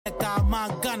En la cama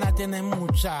gana tiene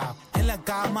mucha. En la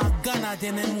cama gana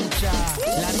tiene mucha.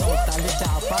 La nota le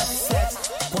da pa'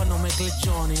 sex. Cuando mezcla el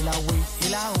Johnny, la weed y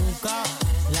la juca.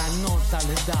 La nota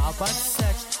le da pa'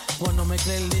 sex. Cuando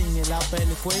mezcla el link y la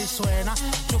película y suena.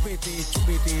 Chupiti,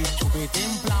 chupiti, chupiti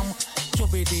en plan.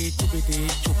 Chupiti, chupiti,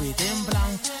 chupiti en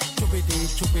plan. Chupiti,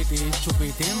 chupiti,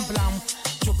 chupiti en plan.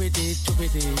 Chupiti,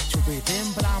 chupiti, chupiti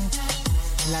en plan.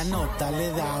 La nota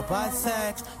le da pa'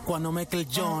 sex. Cuando mezcla el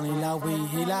Johnny, la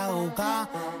weed y la juca.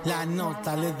 La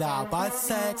nota le da pa'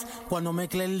 sex. Cuando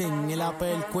mezcla el link y la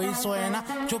película y suena.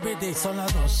 Chupiti, son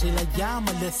las 2 y la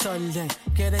llama el desorden.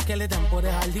 Quiere que le den por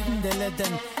el jardín del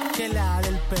Edén. Que le haga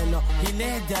el pelo y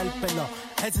le dé el pelo.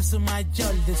 Ese es su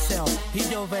mayor deseo. Y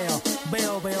yo veo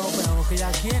que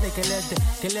ella quiere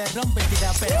que le rompe el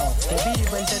tirapeo. Que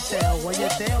vive el teteo,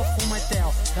 guayeteo,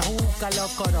 fumeteo. La juca,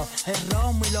 los coros, el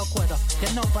romo y los cueros.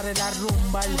 Que no pare la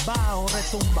rumba, el bajo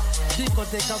retumba.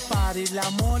 Discoteca party, la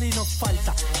moli nos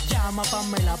falta. Llama a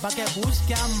Pamela pa' que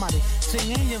busque a Mari.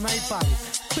 Sin ella no hay party.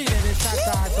 Pide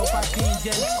desacato,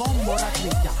 paquilla, el combo, la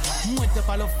crilla. Muerte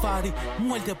pa' los faris,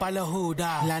 muerte pa' los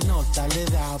judas. La nota le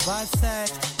da pa'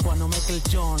 sex. Cuando mezcla el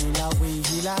Johnny, la weed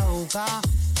y la juca.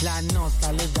 La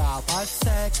nota le da pa'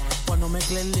 sex. Cuando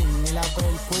mezcla el link y la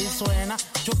película y suena.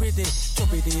 Chupiti,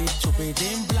 chupiti, chupiti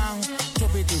en plan.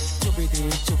 Chupiti, chupiti,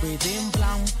 chupiti en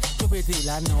plan. Chupiti,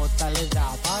 la nota le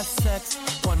da pa' sex.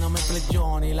 Cuando mezcla el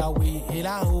Johnny, la weed y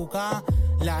la juca.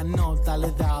 La nota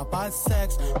le da pa'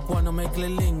 sex. Cuando mezcla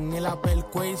el link y la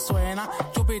película y suena.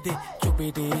 Chupiti,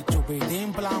 chupiti, chupiti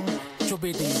en plan.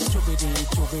 Chupiti, chupiti,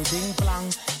 chupiti en plan.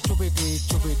 Chupiti,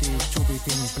 chupiti,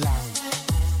 chupiti en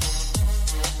plan.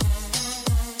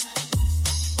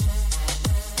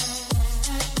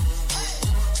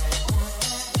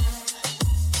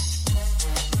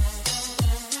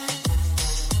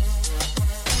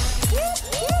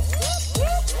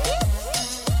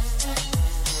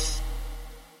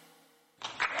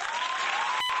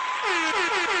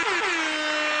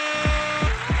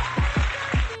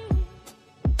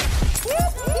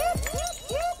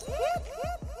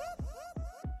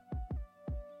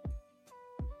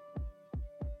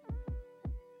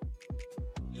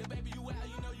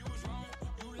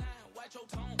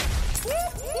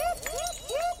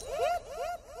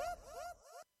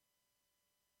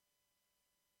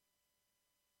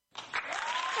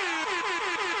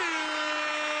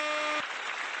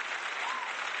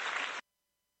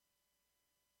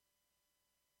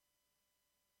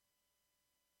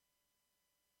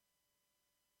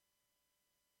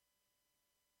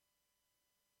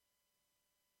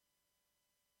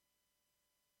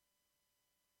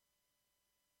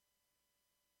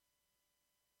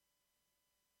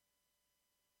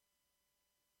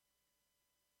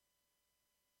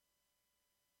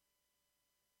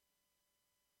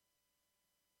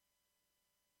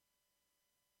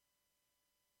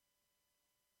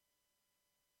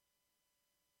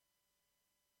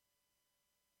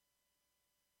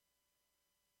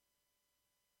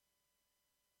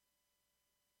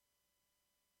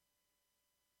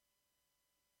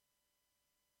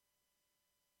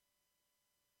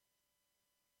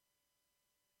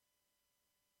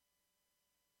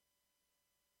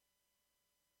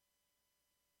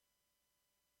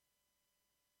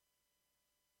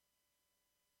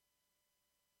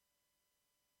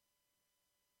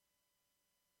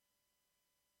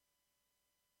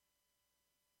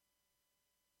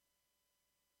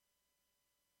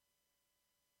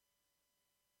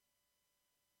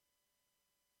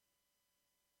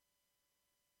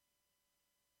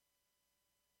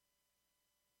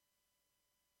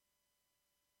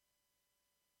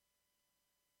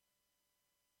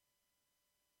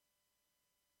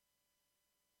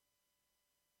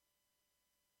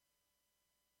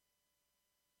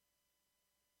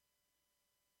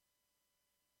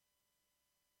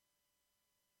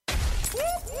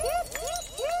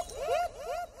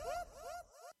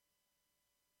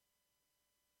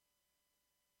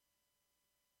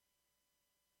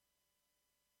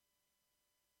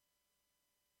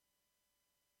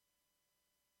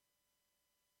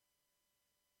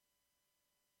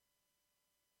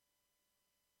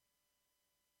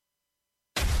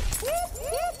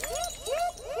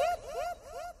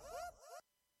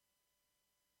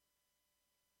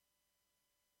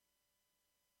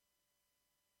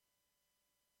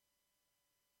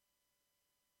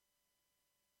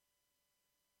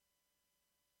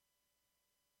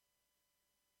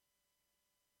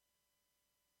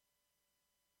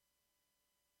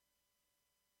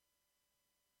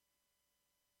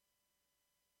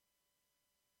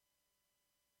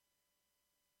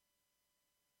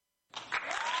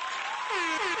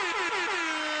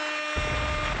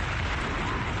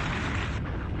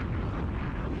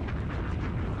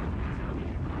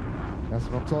 That's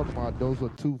what I'm talking about. Those were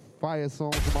 2 fire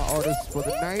songs from my artists for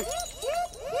the night.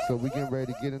 So we're getting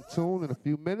ready to get in tune in a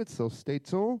few minutes, so stay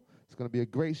tuned. It's going to be a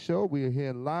great show. We are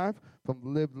here live from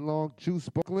Live Long Juice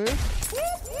Brooklyn.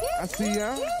 I see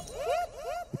ya.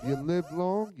 If you live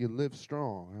long, you live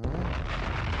strong. Huh?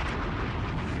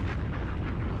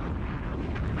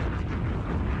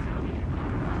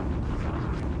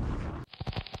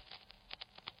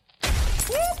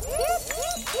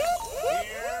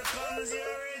 Here comes the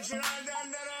original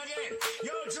Dandara again.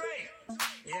 Yo, Dre.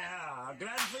 Yeah,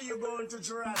 glad for you going to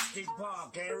Jurassic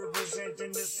Park and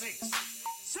representing the 6th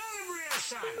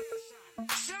celebration.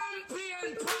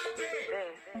 Champion party.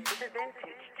 This is a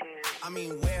vintage tune. I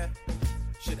mean, where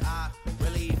should I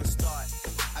really even start?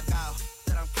 I got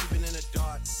that I'm keeping in the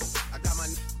dark. I got my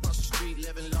across the street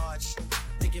living large.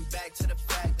 Thinking back to the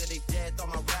fact that they dead, thought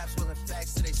my raps wasn't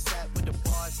facts, so they sat with the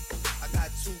bars. I got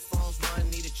 2 phones, one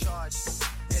need a charge.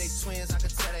 Yeah, they twins, I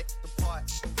could tell they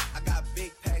apart. I got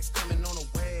big packs coming on the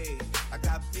way. I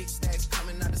got big stacks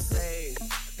coming out to save.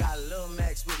 Got Lil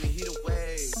Max with me, he the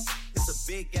wave. It's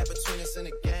a big gap between us in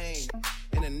the game.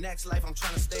 In the next life, I'm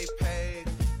trying to stay paid.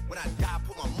 When I die,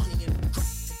 put my money in the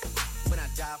grave. When I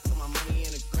die, put my money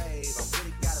in the grave. I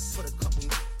really gotta put a couple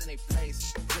in their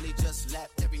place. Really just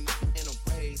lapped every in a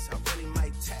race. I really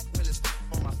might tap realest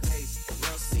on my face.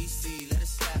 Lil CC, let it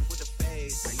slap with the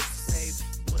face. I used to save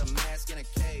with a mask in a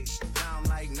cage. Now I'm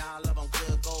like, nah, love, I'm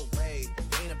good, go away.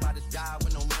 Ain't about to die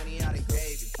with no money I done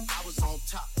gave it. I was on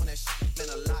top when that shit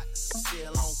meant a lot.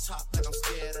 Still on top like I'm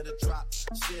scared of the drop.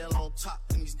 Still on top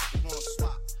when these wanna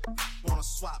swap. Wanna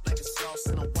swap like it's sauce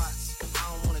in a watch. I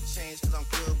don't wanna change cause I'm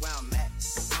good where I'm at.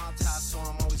 I'm top so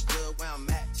I'm always good where I'm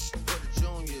at. Brother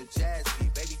Junior,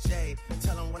 Jazzy, Baby J.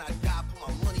 Tell them when I die, put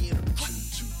my money in the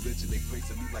legend, they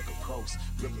praising me like a boss.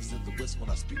 Represent the West when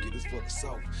I speak it is for the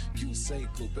South. You same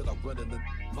clue, but I run in the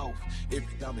mouth.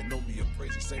 Every time they know me, I'm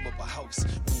crazy. Same up a house.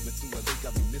 Moving through and they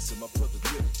got me missing my brother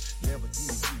Lil.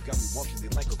 Lamborghini got me walking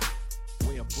it like a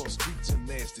way I'm from street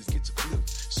gymnastics, get your flip.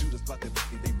 Shooters about that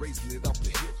money, they raising it off the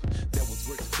hip. That was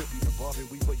worth the clip, even Marvin,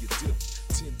 we were your dip.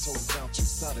 10 toes down, true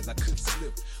solid, I couldn't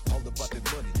slip. All about that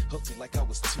money, hustle like I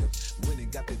was tipped. Winning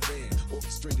got that band,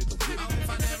 orchestrated the whip. If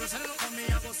I never sell it for me,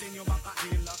 I go sing you back a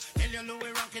hill. Tell you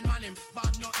Louis rockin' man, him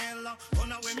bad no hell.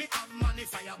 Run away me have money,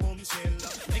 fire bomb shell.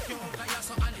 Make you out of your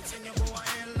so and it's in you go a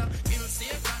hell. Kill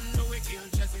Satan, do we kill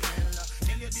Jezebel.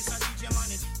 Tell you this a DJ man,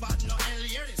 it's bad no hell.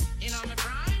 Hear this, in on my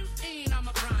prime, in on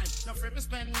my prime. No free to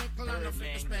spend nickel and no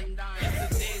free to spend dime. It's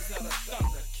the days of the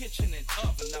thunder, kitchen and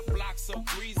oven. The block so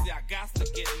greasy, I got to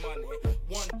get money.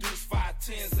 1 deuce, 5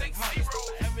 tens and hundreds.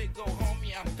 Every go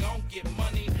homie, I'm gon' get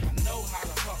money. I know how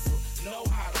to hustle, know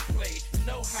how to play,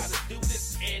 know how to do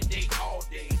this every day, all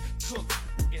day. Cook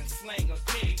and slang a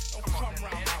cake. Don't come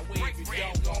around my way if you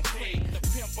don't gon' pay. The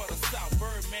pimp of the South,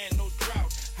 Birdman, no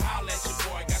drought. Holla at your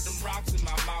boy, got them rocks in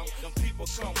my mouth. Them people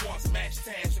come once, smash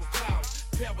tags and clouds.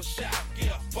 Pebble shot,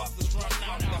 get busters run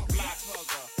out the block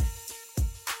hugger.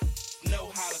 Know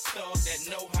how to thug, that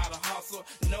know how to hustle,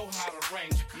 know how to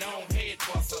range, known head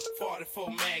buster,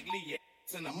 44 mag, Lee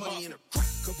in the money in the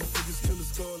couple figures,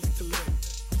 killers, call it to let.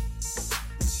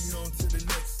 She on to the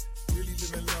next. Really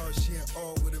living large, she ain't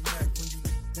all with a Mac. When you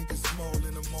think it's small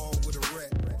in the mall with a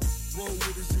rat. Roll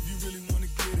with us if you really wanna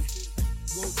get it.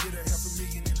 Go get a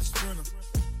 $500,000 in a Sprinter.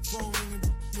 Phone ringing,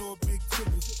 no big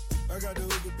tipper. I got the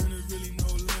hook up and there's really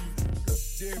no limit.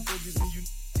 Derek Burgers and you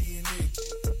DNA.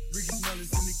 Ricky Smell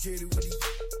is indicated with these.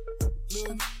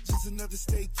 Little just another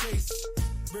state case.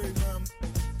 Very mom,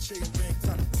 Chase Bank,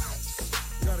 top of house.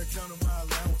 Gotta count on my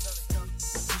allowance.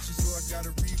 Bitches, so I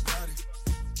gotta rebound it.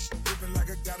 Living like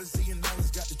I got $1 zillion.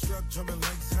 Got the truck jumping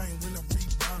like time when I'm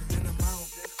rebounding. Then I'm out,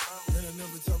 and I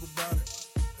never talk about it.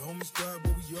 The homie squad,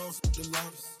 but we all the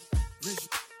loudest.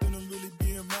 Rich, and I'm really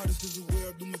being modest. Cause the way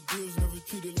I do my deals, never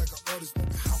treated like an artist.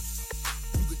 Like a house.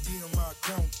 You could DM my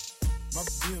account. My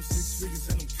DM 6 figures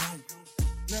and I'm counting.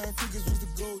 9 figures was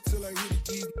the goal till I hit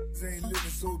the E. Ain't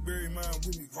living so bury mine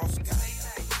with me. Ross guy.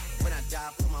 When I die,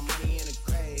 put my money in the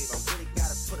grave. I really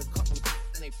gotta put a couple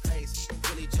in their place.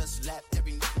 Really just lapped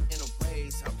every in a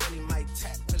race. I really might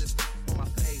tap realest on my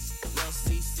face. Lil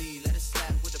CC, let it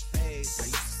slap with the face.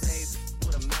 I used to save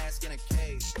with a mask in a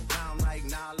cage. Now I'm like,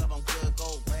 nah, love, I'm good,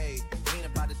 go away. Ain't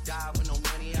about to die with no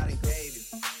money I done gave it.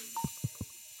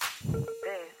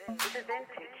 This is a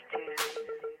vintage tune.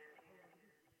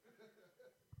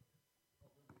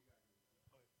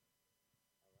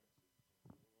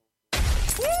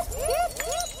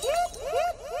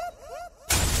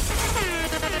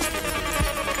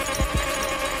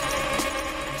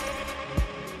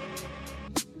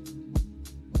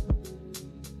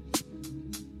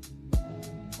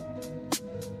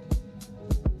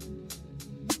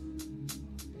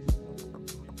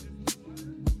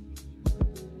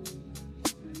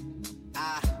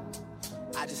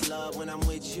 love when I'm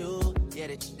with you. Yeah,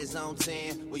 the is on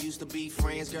 10. We used to be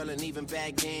friends, girl, and even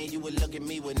back then, you would look at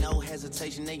me with no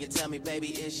hesitation, and you tell me, baby,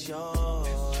 it's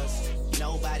yours.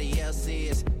 Nobody else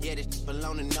is. Yeah, this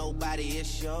belong to nobody,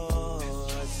 it's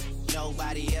yours.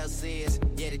 Nobody else is.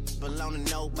 Yeah, this belong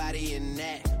to nobody in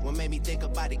that. What made me think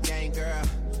about the game, girl?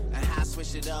 And how I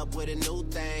switched it up with a new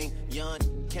thing. Young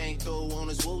came through on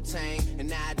his Wu-Tang. And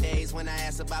nowadays, when I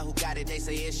ask about who got it, they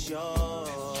say it's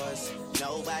yours.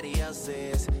 Nobody else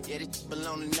is. Yeah, this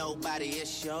belong to nobody,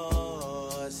 it's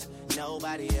yours.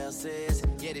 Nobody else is.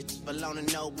 Yeah, this belong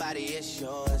to nobody, it's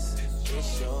yours.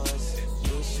 It's yours.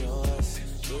 It's yours.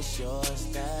 It's yours.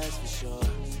 That's for sure.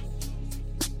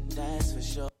 That's for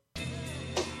sure.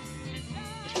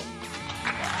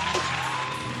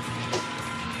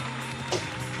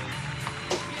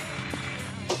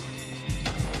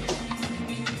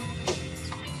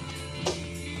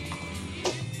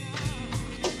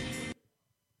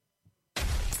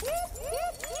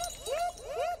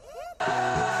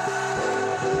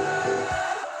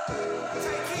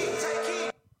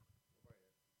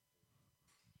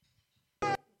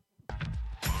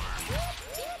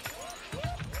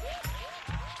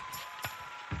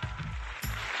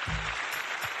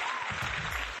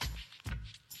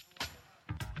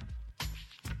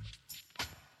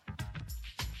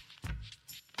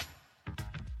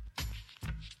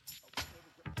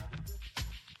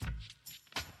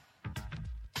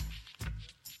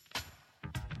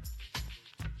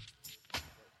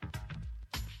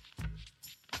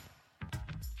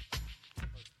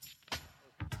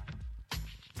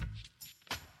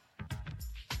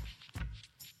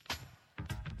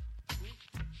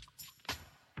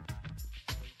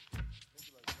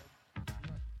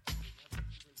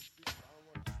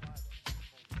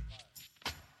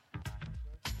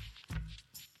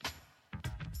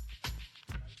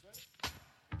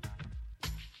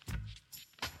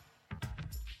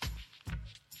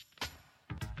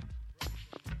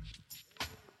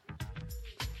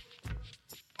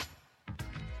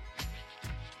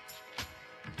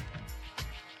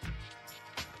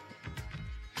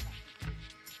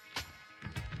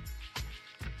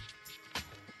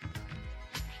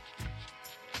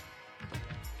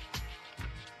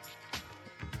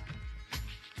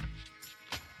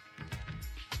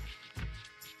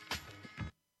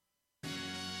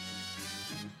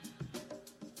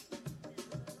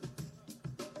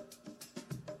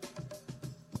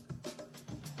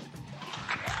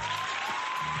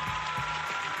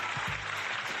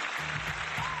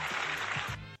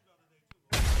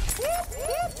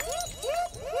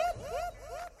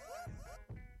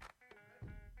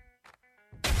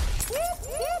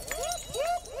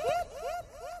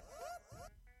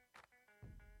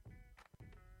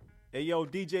 Hey, yo,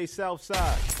 DJ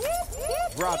Southside.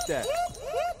 Drop that.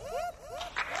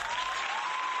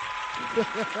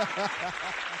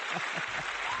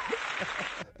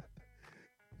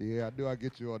 Yeah, I knew I'd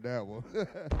get you on that one.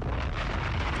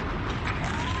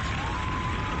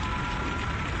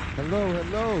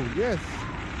 Hello. Yes.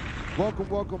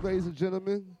 Welcome, ladies and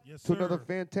gentlemen, yes, to another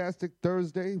fantastic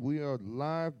Thursday. We are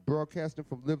live broadcasting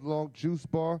from Live Long Juice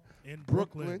Bar in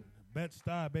Brooklyn.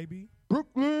 Bed-Stuy, baby.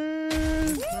 Brooklyn.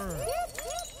 Yes, sir.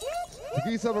 To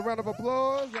give yourself a round of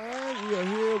applause. All right, we are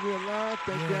here. We are live.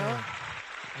 Thank y'all.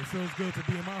 It feels good to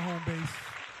be in my home base.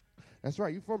 That's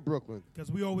right. You from Brooklyn?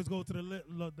 Because we always go to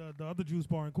the other juice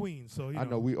bar in Queens. So I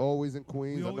know we always in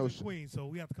Queens. We always in Queens, so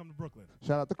we have to come to Brooklyn.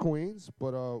 Shout out to Queens,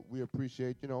 but we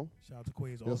appreciate Shout out to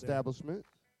Queens. the establishment,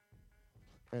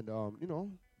 and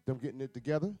them getting it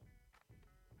together.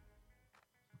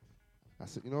 I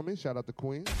said, you know what I mean? Shout out to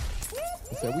Queens.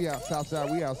 I said we out Southside.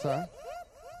 We outside.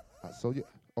 So yeah.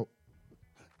 Oh,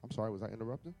 I'm sorry. Was I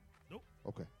interrupting? Nope.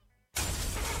 Okay. I'm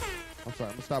sorry.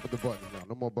 I'm gonna stop at the buttons now.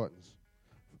 No more buttons.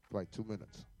 For like 2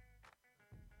 minutes.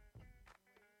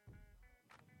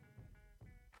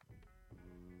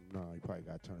 No, you probably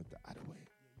gotta turn it the other way.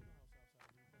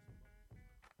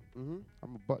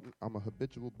 I'm a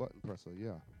habitual button presser.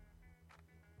 Yeah.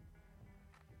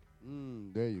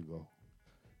 There you go.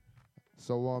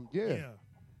 So yeah.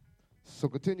 So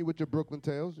continue with your Brooklyn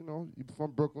tales. You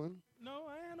from Brooklyn. No,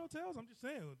 I ain't no tales. I'm just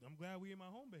saying. I'm glad we in my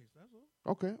home base. That's all.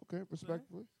 Okay.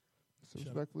 Respectfully.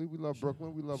 Respectfully, we love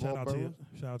Brooklyn. We love all boroughs.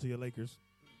 Shout out to your Lakers.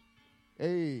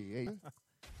 Hey.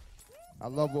 I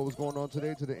love what was going on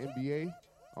today to the NBA.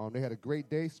 They had a great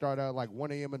day. Started out at like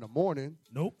 1 a.m. in the morning.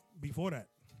 Nope, before that.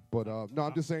 But no,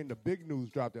 I'm just saying the big news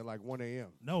dropped at like 1 a.m.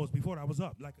 No, it's before that. I was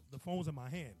up. Like the phone was in my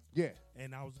hand. Yeah.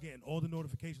 And I was getting all the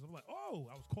notifications. I'm like, oh,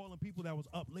 I was calling people that was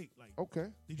up late. Like,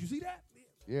 okay. Did you see that?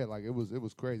 Yeah, like it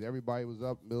was crazy. Everybody was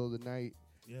up middle of the night.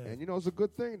 Yeah. And it's a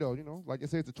good thing though. Like I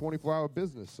say, it's a 24-hour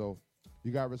business. So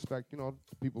you got to respect, the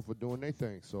people for doing their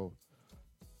thing. So,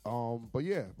 but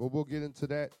we'll get into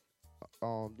that.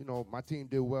 My team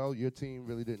did well. Your team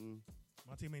really didn't.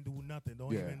 My team ain't do nothing.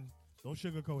 Don't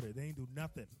sugarcoat it. They ain't do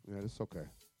nothing. Yeah, it's okay.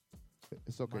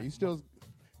 It's okay. It's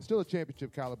still a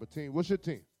championship caliber team. What's your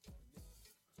team?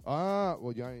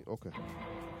 Well, y'all ain't okay.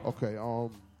 Okay.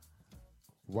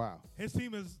 Wow. His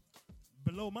team is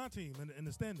below my team in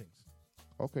the standings.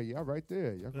 Okay, y'all right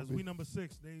there. Y'all Because we number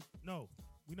 6.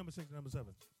 We number 6 and number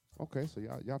 7. Okay, so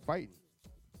y'all fighting.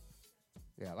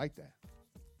 Yeah, I like that.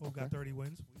 Both got 30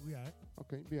 wins. We all right.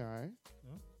 Okay, be all right.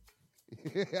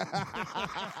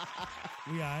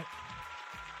 We all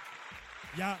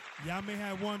right. Y'all may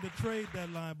have won the trade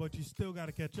deadline, but you still got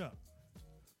to catch up.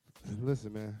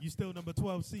 Listen, man. You still number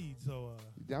 12 seed, so.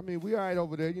 I mean, we all right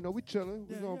over there. We chilling.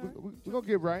 Yeah, We're going to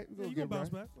get right. You gonna bounce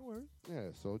back. Don't worry.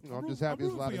 Yeah, so, I'm just happy. I'm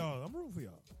rooting for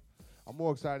y'all. I'm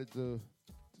more excited to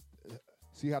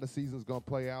see how the season's going to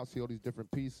play out, see all these different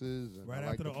pieces. And right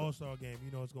after the All-Star game,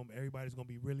 everybody's going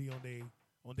to be really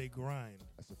on their grind.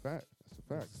 That's a fact.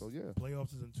 So, yeah.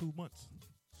 Playoffs is in 2 months.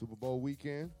 Super Bowl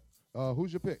weekend.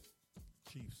 Who's your pick?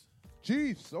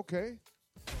 Chiefs. Okay.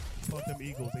 Fuck them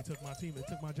Eagles. They took my team. They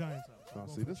took my Giants out.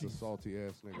 See, this is a salty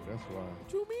ass nigga. That's why.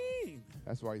 What you mean?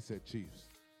 That's why he said Chiefs.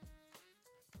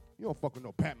 You don't fuck with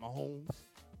no Pat Mahomes.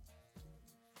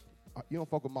 You don't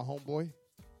fuck with my homeboy.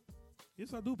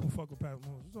 Yes, I do fuck with Pat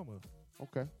Mahomes. You talking about?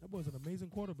 Okay. That boy's an amazing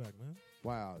quarterback, man.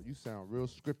 Wow, you sound real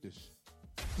scriptish.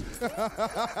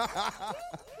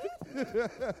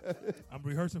 I'm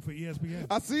rehearsing for ESPN.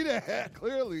 I see that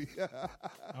clearly.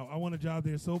 I want a job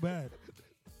there so bad.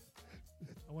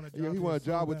 He want a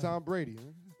job with Tom Brady.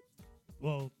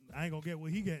 Well, I ain't gonna get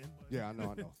what he getting. Yeah, I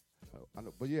know.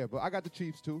 But I got the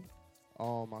Chiefs too.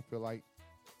 I feel like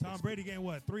Tom Brady getting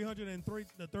what?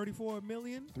 34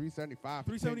 million? 375.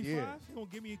 375? He gonna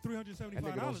give me $375. And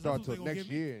nigga don't start till next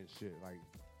year and shit. Like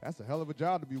that's a hell of a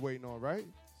job to be waiting on, right?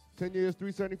 10 years,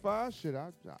 375. Shit,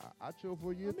 I chill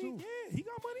for a year too. Yeah, he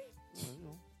got money.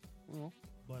 You know.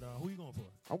 But who you going for?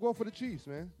 I'm going for the Chiefs,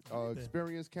 man.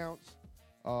 Experience counts.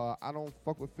 I don't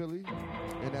fuck with Philly,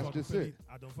 and that's just it.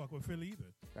 I don't fuck with Philly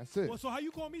either. That's it. Well, so how you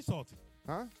call me salty?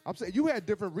 Huh? I'm saying you had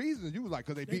different reasons. You was like,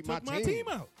 because they beat took my team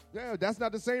out. Yeah, that's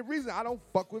not the same reason. I don't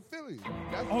fuck with Philly.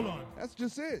 Hold on. That's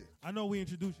just it. I know we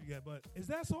introduced you yet, but is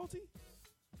that salty?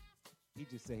 He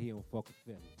just said he don't fuck with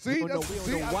Philly. See, we don't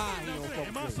know why he don't fuck with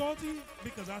Am I salty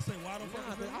because I say why I don't fuck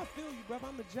with Philly? I feel you, bro.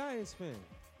 I'm a Giants fan.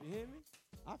 You hear me?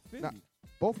 I feel you.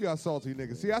 Both y'all salty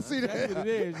niggas. See, I see that. That's what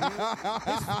it is,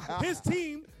 man. His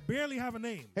team barely have a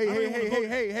name.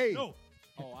 Hey. No.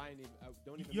 Oh, I ain't even.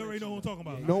 Don't even. You already know what I'm talking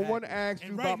about. No one asked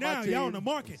you about my team. Right now, y'all on the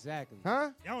market. Exactly.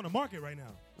 Huh? Y'all on the market right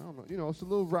now. I don't know. It's a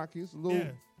little rocky. It's a little.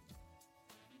 Yeah.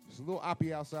 It's a little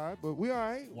oppy outside, but we all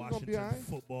right. We're gonna be all right.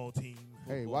 Football team.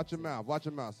 Hey, watch your mouth. Watch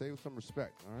your mouth. Say it with some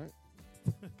respect. All right.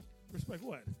 Respect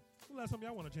what? When last time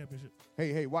y'all won a championship?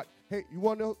 Hey, what? Hey, you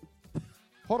want to?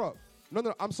 Hold up.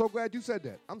 No. I'm so glad you said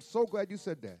that.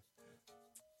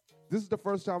 This is the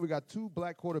first time we got 2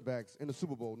 black quarterbacks in the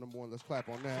Super Bowl. Number one, let's clap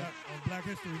on that. On Black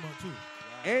History Month, too.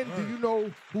 And do you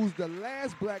know who's the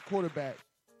last black quarterback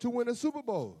to win a Super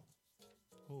Bowl?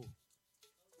 Who?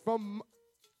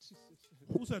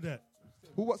 Who said that?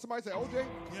 Who? What? Somebody said OJ?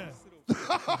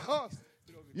 Yeah.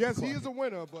 Yes, he is a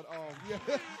winner, but yeah.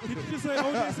 Did you just say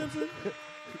OJ Simpson?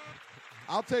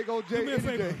 I'll take OJ. Do me a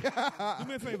favor. Do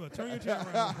me a favor. Turn your chair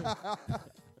around.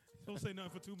 Don't say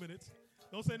nothing for 2 minutes.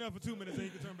 Don't say nothing for 2 minutes, then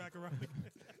you can turn back around.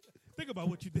 Think about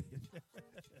what you did.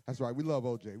 That's right. We love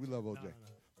OJ. No.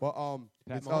 But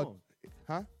Pat Mahomes.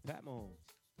 Huh? Pat Mahomes.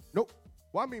 Nope.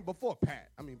 Well, I mean before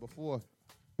Pat. Before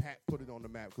Pat put it on the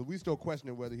map, because we still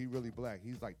questioning whether he really black.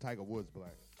 He's like Tiger Woods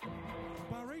black.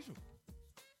 Biracial.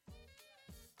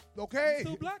 Okay. He's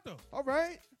still black though. All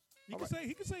right. He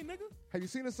can say nigga. Have you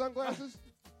seen his sunglasses?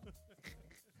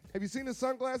 Have you seen his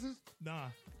sunglasses? Nah.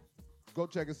 Go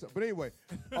check it out. But anyway,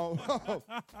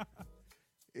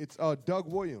 it's Doug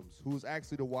Williams, who's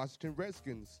actually the Washington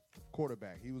Redskins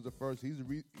quarterback. He was the first. He's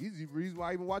the reason why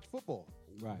I even watch football.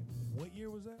 Right. What year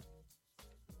was that?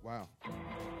 Wow.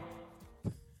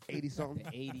 80-something.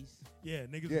 The 80s. Yeah,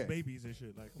 niggas was babies and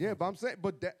shit. Like, but I'm saying,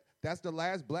 that's the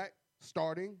last black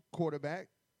starting quarterback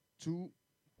to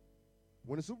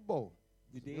win a Super Bowl.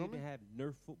 Did they even have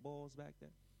Nerf footballs back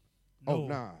then? No. Oh,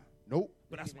 nah. Nope.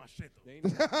 But that's my shit, though.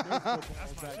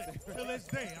 That's my shit. Till this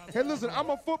day. Hey, listen, I'm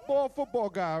a football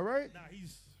guy, right?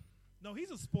 Nah,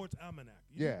 he's a sports almanac.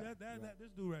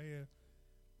 This dude right here,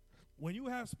 when you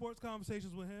have sports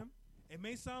conversations with him, it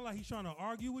may sound like he's trying to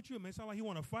argue with you. It may sound like he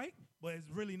want to fight, but it's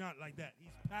really not like that.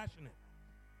 He's passionate.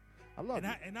 I love it.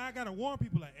 And I got to warn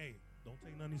people like, hey, don't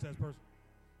take nothing he says personal.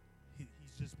 He's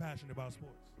just passionate about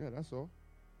sports. Yeah, that's all.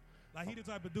 Like he the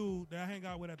type of dude that I hang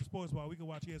out with at the sports bar. We can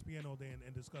watch ESPN all day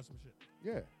and discuss some shit.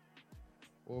 Yeah.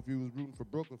 Or if you was rooting for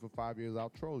Brooklyn for 5 years,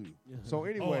 I'll troll you. So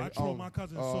anyway, I trolled my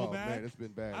cousin so bad. Man, it's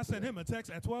been bad. I sent him a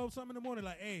text at 12 something in the morning,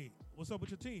 like, "Hey, what's up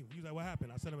with your team?" He was like, "What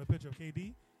happened?" I sent him a picture of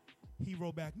KD. He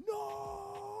wrote back,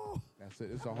 "No." That's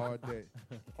it. It's a hard day.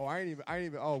 I ain't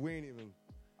even. Oh, we ain't even.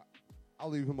 I'll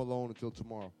leave him alone until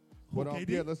tomorrow. Who, But KD?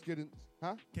 yeah, let's get in.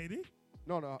 Huh? KD?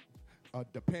 No.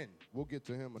 Depend. We'll get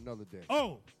to him another day.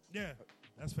 Oh, yeah,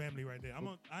 that's family right there.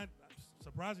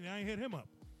 Surprisingly, I ain't hit him up.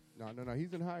 No.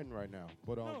 He's in hiding right now.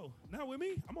 But No, not with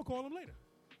me. I'm gonna call him later.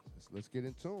 let's get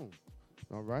in tune.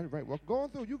 All right. Well, going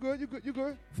through. You good?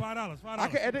 $5. I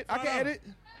can edit. I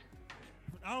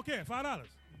don't care. $5.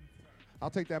 I'll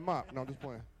take that mop. No, I'm just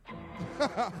playing.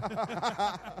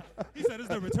 He said it's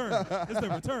the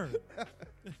return.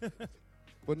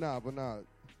 But nah.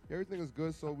 Everything is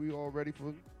good, so we all ready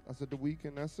for, I said, the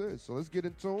weekend. That's it. So let's get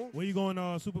in tune. Where you going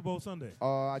Super Bowl Sunday?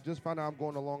 I just found out I'm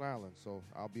going to Long Island, so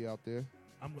I'll be out there.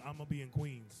 I'm gonna be in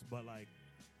Queens, but like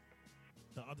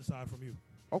the other side from you.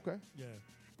 Okay. Yeah.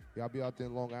 Yeah, I'll be out there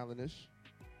in Long Island-ish.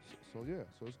 So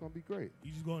it's going to be great.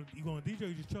 You going DJ or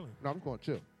you just chilling? No, I'm just going to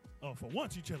chill. Oh, for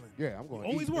once you chilling. Yeah, I'm going to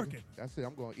always eat. Working. That's it.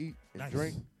 I'm going to eat and Nice.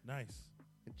 drink. Nice.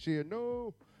 And cheer.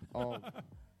 No.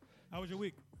 How was your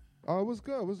week? It was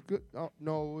good. It was good.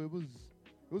 No, it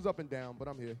was up and down, but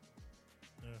I'm here.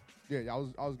 Yeah, I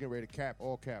was getting ready to cap,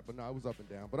 but no, it was up and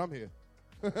down, but I'm here.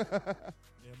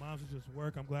 Yeah, mine's was just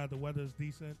work. I'm glad the weather's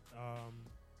decent.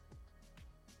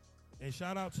 And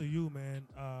shout out to you, man.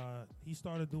 He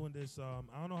started doing this. I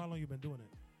don't know how long you've been doing it,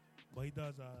 but he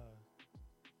does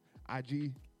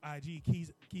IG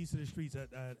keys to the streets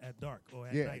at dark or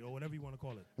at night or whatever you want to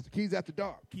call it. It's the Keys After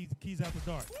Dark. Keys After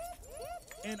Dark.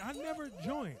 And I never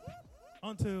joined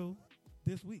until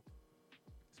this week.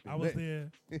 I was there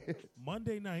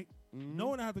Monday night,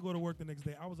 knowing I had to go to work the next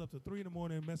day. I was up to 3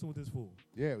 a.m. messing with this fool.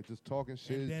 Yeah, just talking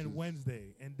shit. And then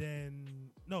Tuesday, and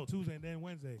then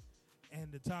Wednesday. And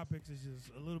the topics is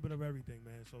just a little bit of everything,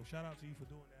 man. So shout out to you for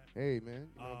doing that. Hey, man,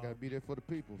 you gotta be there for the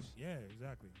peoples. Yeah,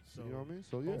 exactly. So you know what I mean?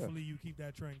 So yeah. Hopefully you keep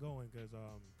that trend going, because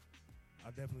I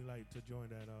definitely like to join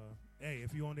that. Hey,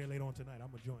 if you on there later on tonight,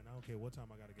 I'm gonna join. I don't care what time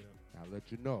I gotta get up. I'll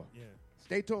let you know. Yeah.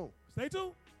 Stay tuned.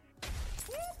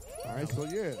 All right, so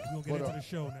yeah. We're gonna get into the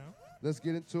show now. Let's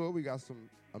get into it. We got some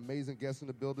amazing guests in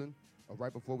the building.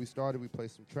 Right before we started, we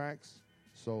played some tracks.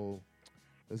 So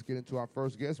let's get into our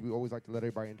first guest. We always like to let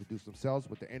everybody introduce themselves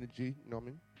with the energy, you know what I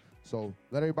mean? So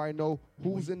let everybody know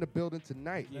who's in the building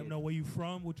tonight. Let them know where you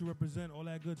from, what you represent, all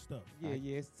that good stuff. Yeah,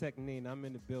 it's Technine. I'm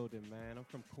in the building, man. I'm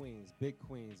from Queens. Big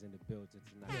Queens in the building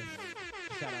tonight. Man.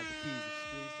 Shout out to Keys of the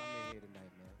Streets. I'm in here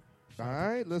tonight, man. All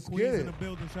right, let's Queens get it. in the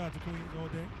building. Shout out to Queens all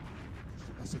day.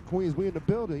 I said, Queens, we in the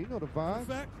building. You know the vibe. In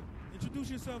fact, introduce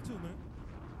yourself too, man.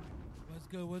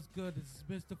 What's good? This is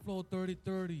Mr. Flow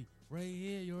 3030. Right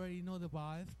here, you already know the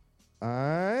vibes. All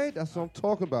right, that's what I'm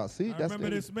talking about. See, I remember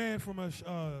this man from a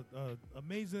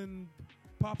amazing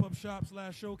pop-up shop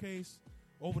 / showcase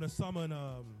over the summer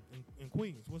in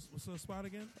Queens. What's the spot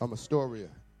again? Astoria.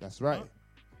 That's right. Huh?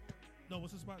 No,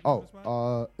 what's the spot?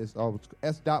 It's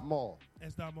S. Dot Mall.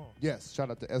 S. Dot Mall. Yes, shout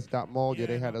out to S. Dot Mall. Yeah,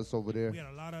 they had us over there. We had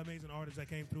a lot of amazing artists that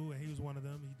came through, and he was one of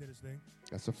them. He did his thing.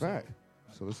 That's a fact.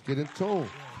 So let's get in tune.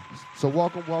 Yeah. So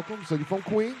welcome. So you from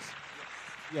Queens?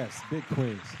 Yes, big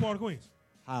Queens. Part of Queens.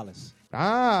 Hollis. Shout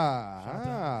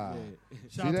out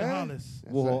to Hollis.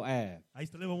 Woolho Ave. I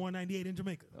used to live on 198 in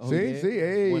Jamaica. See,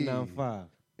 hey. 195.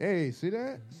 Hey, see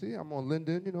that? See, I'm on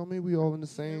Linden. You know what I mean? We all in the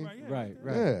same. Right.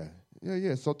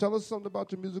 Yeah. So tell us something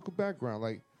about your musical background.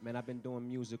 Like, man, I've been doing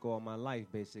music all my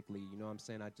life, basically. You know what I'm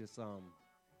saying? I just I'm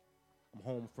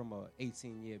home from a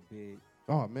 18-year bid.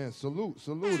 Oh man, salute.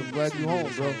 I'm glad you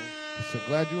home, bro. So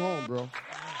glad you home, bro.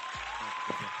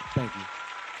 Thank you.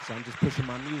 So I'm just pushing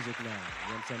my music now. You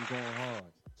know what I'm saying? I'm going hard.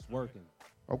 It's working.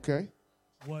 Okay.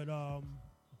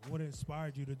 What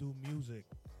inspired you to do music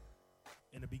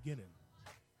in the beginning?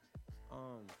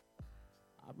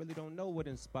 I really don't know what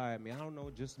inspired me. I don't know,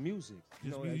 just music.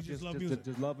 You just love music.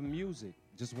 Just loving music.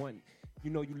 Just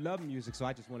you love music, so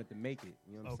I just wanted to make it.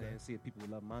 You know what I'm saying? See if people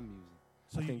love my music.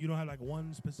 So you don't have like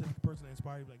one specific person that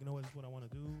inspired you, like, you know what, this is what I want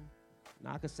to do? No,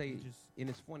 I could say, and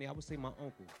it's funny, I would say my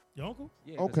uncle. Your uncle?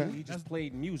 Yeah, okay. He just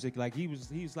played music. Like,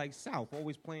 he's like South,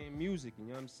 always playing music, you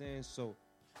know what I'm saying? So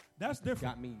that's different.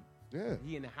 Got me. Yeah.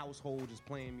 He in the household just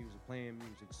playing music.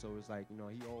 So it's like, he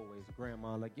always,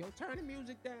 grandma, like, yo, turn the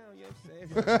music down, you know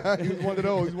what I'm saying? He was one of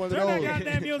those. Turn that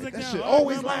goddamn music down. That shit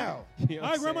always loud. You know all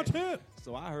right, grandma, tip.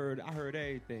 So I heard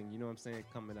everything, you know what I'm saying,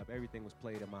 coming up. Everything was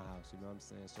played at my house, you know what I'm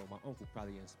saying? So my uncle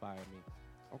probably inspired me.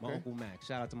 My Okay. Uncle Mac.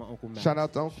 Shout out to my Uncle Mac. Shout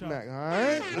out to Uncle Mac. All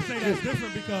right. I say that's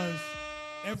different because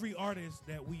every artist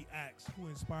that we ask who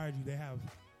inspired you, they have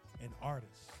an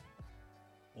artist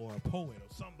or a poet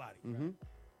or somebody. Mm-hmm.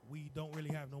 We don't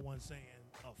really have no one saying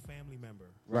a family member.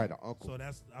 Right, an uncle. So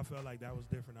I felt like that was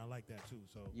different. I like that too.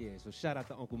 So Yeah, so shout out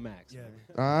to Uncle Max. yeah, Man.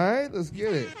 All right, let's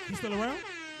get it. he's still around. Yeah,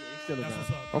 he's still That's around.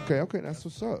 what's up. Okay, that's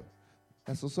what's up.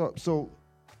 That's what's up. So,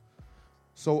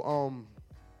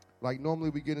 like normally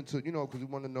we get into, because we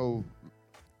want to know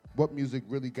what music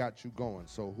really got you going.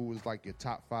 So who was like your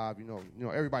top 5? You know,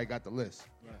 everybody got the list.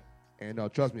 Right.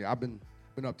 And trust me, I've been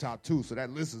up top 2, so that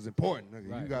list is important.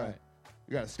 Nigga. Right,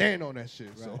 You gotta stand on that shit.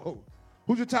 Right. So,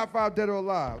 who's your top 5 dead or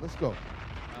alive? Let's go.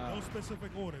 No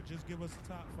specific order. Just give us the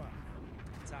top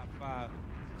 5. Top 5.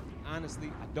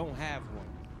 Honestly, I don't have one,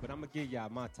 but I'm gonna give y'all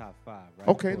my top 5. Right.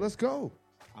 Okay, So, let's go.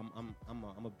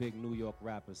 I'm a big New York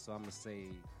rapper, so I'm gonna say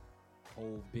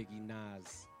Hov, Biggie,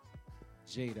 Nas,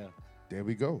 Jada, There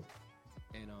we go.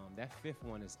 and that 5th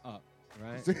one is Up,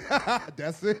 right?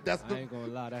 That's it. That's I ain't gonna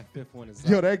lie, that 5th one is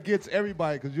Yo, Up. that gets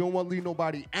everybody because you don't want to leave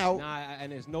nobody out. Nah,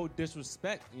 and there's no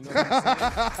disrespect, you know what I'm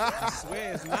saying? I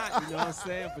swear it's not, you know what I'm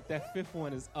saying? But that 5th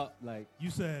one is Up, like You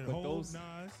said But Hov, those-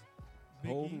 Nas,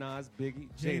 Hov, Biggie, Nas, Biggie,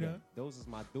 Jada. Jada. Those is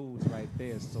my dudes right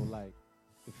there. So like,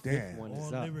 the 5th Damn. one all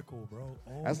is Up. lyrical, bro.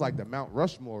 All That's like the Mount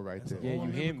Rushmore right That's there. Yeah, all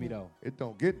you hear me lyrical. though. It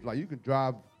don't get like you can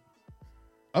drive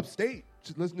upstate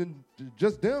just listening to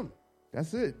just them.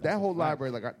 That's it. That whole fact.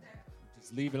 library, like,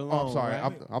 Just leave it oh, alone. I'm sorry.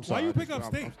 right? I'm sorry. Why you pick I'm-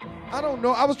 upstate? I don't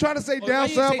know. I was trying to say Oh, down why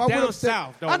you south. say I went down upstate.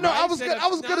 south, though, I know. right? I You was said gonna. up- I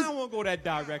was Nah, gonna. I don't want to go that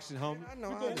direction, homie. I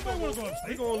know. Anybody want to go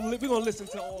upstate? We gonna listen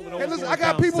to all of those. Hey, listen. going I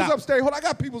got down people's south. upstate. Hold on. I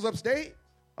got people's upstate.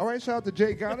 All right. Shout out to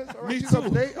Jay Goddess. All right. Me She's too.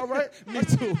 upstate. All right. Me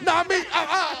too. Nah, me.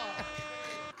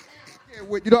 Yeah,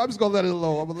 wait, I'm just gonna let it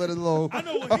alone. I'm gonna let it alone. I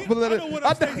know what I'm he- gonna let I it. know what I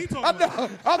upstate he talking I know.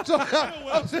 about. I'm talking. I know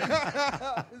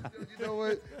what You know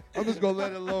what? I'm just gonna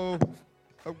let it alone.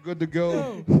 I'm good to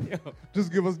go. Yo.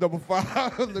 Just give us number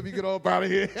 5. Let me get up out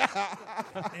of here.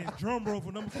 And drum roll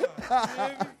for number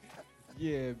 5.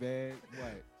 Yeah, man.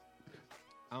 What?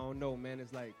 I don't know, man.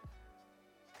 It's like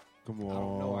Come on. I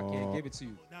don't know. I can't give it to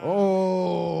you. Nah,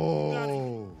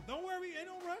 Oh. don't worry, ain't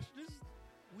no rush. Just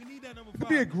we need that number 5. Could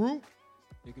be a group.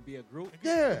 It could be a group.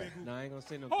 Yeah. Nah, I ain't gonna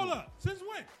say no. Hold group. up. Since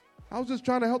when? I was just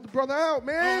trying to help the brother out, All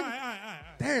man. right.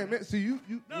 Damn, man. See, you.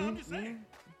 No, I'm just saying.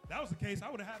 If that was the case, I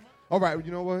would have had mine. All right,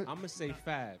 you know what? I'm gonna say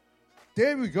 5.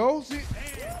 There we go. See,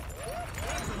 Damn.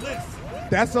 That's a list.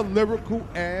 that's a lyrical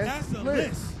ass That's a list.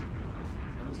 list.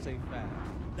 I'm gonna say 5.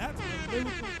 That's a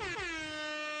lyrical.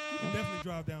 You can definitely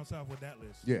drive down south with that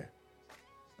list. Yeah.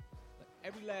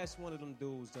 Every last one of them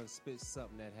dudes done spit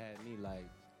something that had me like,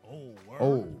 Oh,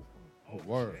 word. Oh,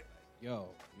 word. shit. yo,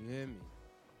 you hear me?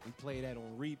 We play that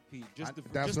on repeat. Just the,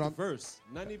 that's just what the I'm- verse.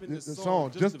 Not even The the,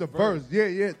 song, just the verse. Yeah, yeah.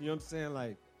 You know what I'm saying?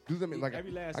 Like, Do something like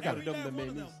every last I got one it. of Every them last that one made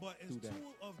of me them, but it's do that.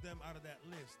 2 of them out of that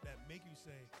list that make you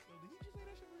say, yo, did he just say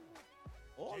that shit right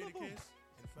now? All of them. Jadakiss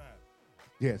and 5.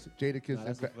 Yes, Jada Kiss. Nah,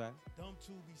 that's a fact. Dumb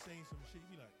 2 be saying some shit.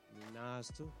 You be like,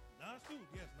 Nas too. Nas too.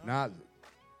 Yes, Nah, Nas.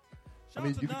 I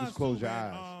mean, Shout out to you can Nas just close too, your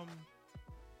man. eyes.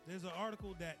 There's an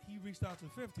article that he reached out to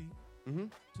 50 mm-hmm.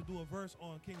 to do a verse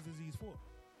on King's Disease 4.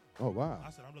 Oh wow. I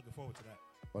said, I'm looking forward to that.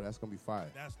 Oh, that's gonna be fire.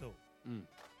 That's dope. Mm.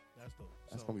 That's dope.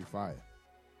 That's So, gonna be fire.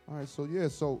 All right, so yeah,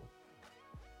 so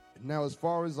now as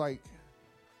far as like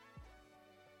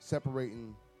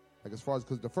separating, like as far as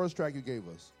because the first track you gave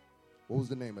us, what was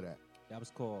the name of that? That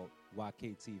was called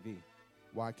YKTV.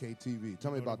 YKTV.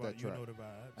 Tell me you know about the that vi- track. You know the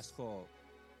vibes. That's called,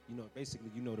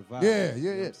 basically, you know the vibe. Yeah, you know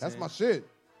yeah. what I'm That's saying? my shit.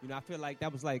 You know, I feel like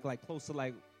that was like close to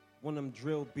like one of them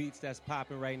drill beats that's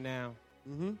popping right now.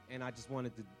 Mm-hmm. And I just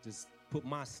wanted to just put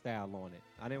my style on it.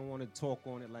 I didn't want to talk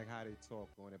on it like how they talk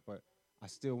on it, but I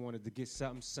still wanted to get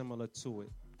something similar to it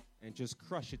and just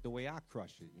crush it the way I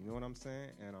crush it. You know what I'm saying?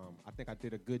 And I think I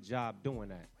did a good job doing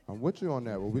that. I'm with you on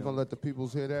that. Well, we're gonna let the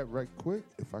peoples hear that right quick.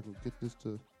 If I can get this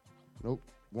to, nope,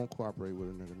 won't cooperate with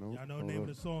a nigga. Nope. Y'all know the Hold name on.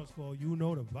 of the song's called You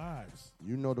Know the Vibes.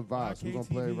 You know the vibes. We're gonna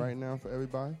play it YKTV. right now for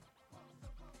everybody.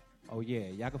 Oh yeah,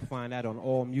 y'all can find that on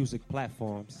all music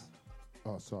platforms.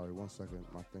 Oh, sorry, 1 second.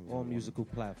 My thing. All musical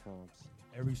platforms.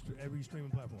 Every streaming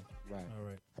platform. Right. All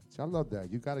right. See, I love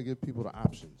that. You gotta give people the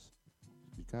options.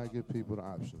 You gotta give people the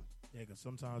options. Yeah, because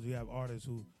sometimes you have artists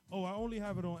who, I only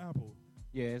have it on Apple.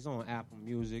 Yeah, it's on Apple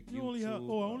Music, You YouTube. only have, I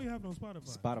only have it on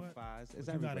Spotify. Spotify. But It's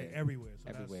you everywhere. got it everywhere. So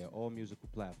that's- Everywhere. All musical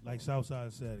platforms. Like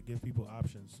Southside said, give people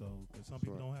options. So, because some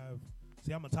people don't have.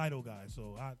 See, I'm a title guy,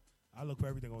 so I look for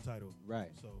everything on title. Right.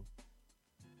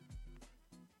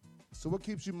 So what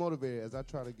keeps you motivated as I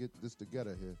try to get this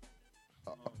together here?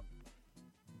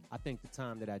 I think the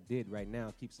time that I did right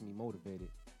now keeps me motivated.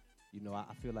 You know,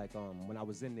 I feel like when I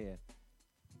was in there,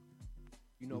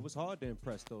 You know, it was hard to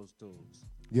impress those dudes.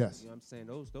 Yes. You know what I'm saying?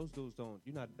 Those dudes don't,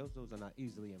 those dudes are not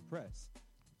easily impressed.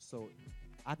 So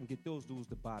I can get those dudes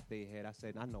to bob their head. I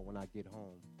said, I know when I get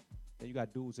home. Then you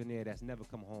got dudes in there that's never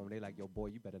come home. They like, yo, boy,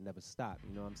 you better never stop.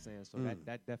 You know what I'm saying? So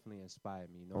that definitely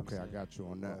inspired me. You know Okay, what I'm I got you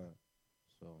on that.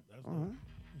 So That's all dope. right.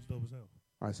 It's dope as hell.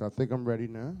 All right, so I think I'm ready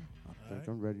now.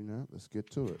 I'm ready now. Let's get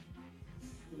to it.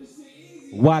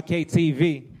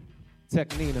 YKTV,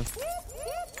 Technina.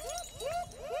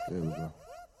 There we go.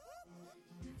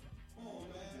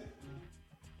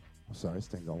 I'm sorry, this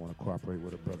thing don't want to cooperate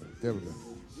with a brother. There we go.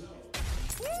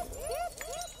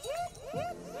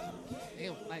 They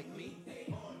don't like me.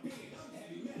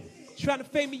 Trying to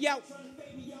fade me out.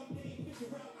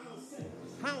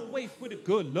 I don't wait for the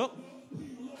good luck.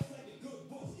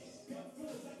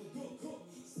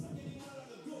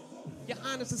 Your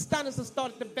honest astonished and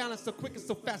started to balance so quick and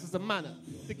so fast as a minor.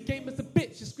 The game is a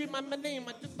bitch. You scream out my name,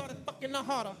 I just started fucking her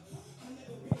harder.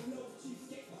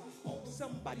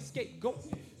 Somebody scapegoat.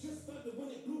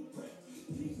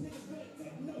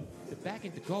 The back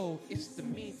and the goal, it's the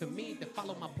mean for me to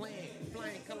follow my plan.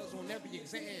 Flying colors on every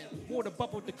exam. Water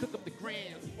bubble to cook up the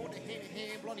grams. Water hand in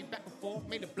hand, blowing back and forth.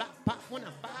 Made the block pop when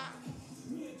I fire.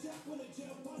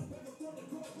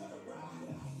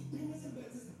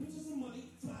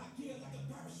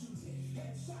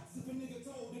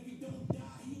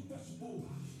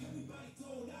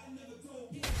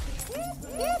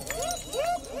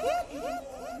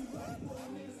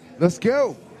 Let's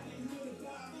go.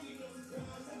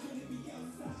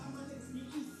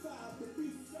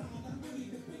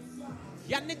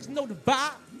 Y'all niggas know the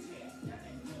vibe.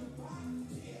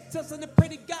 Tell some to pray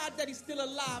to God that he's still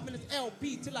alive in his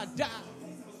LP till I die.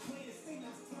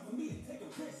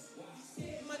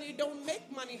 Money don't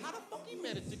make money. How the fuck he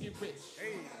managed to get rich?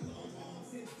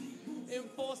 In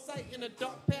foresight in a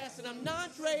dark past, and I'm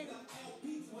non-trade.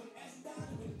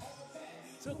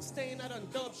 Took stain, I done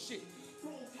dub shit.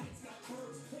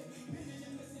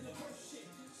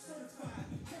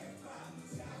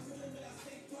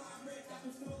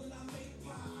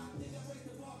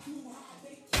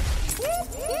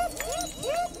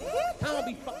 I don't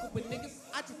be fucking with niggas.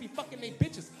 I just be fucking they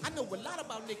bitches. I know a lot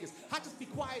about niggas. I just be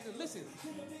quiet and listen.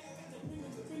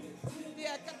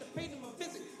 Yeah, I got to pay them a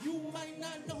visit. You might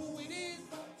not know who it is,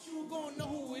 but you gonna know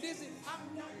who it isn't.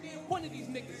 I'm not there one of these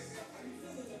niggas.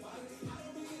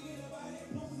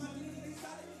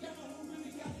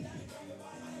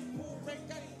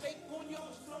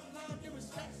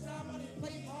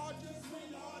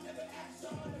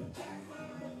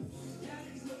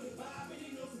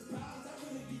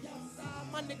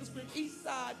 My niggas from east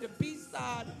side, the B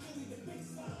side.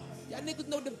 Y'all niggas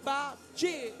know the vibe.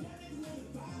 Cheer.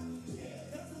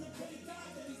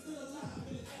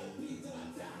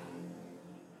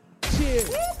 Cheer. In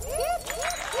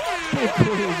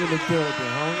the building,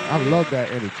 I love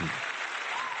that energy.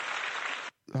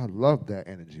 I love that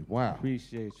energy. Wow.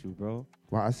 Appreciate you, bro.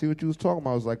 Wow, I see what you was talking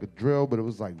about. It was like a drill, but it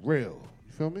was like real.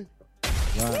 You feel me?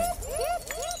 Right.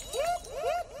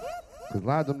 Because a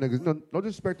lot of them niggas, no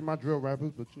disrespect to my drill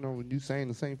rappers, but you know, when you saying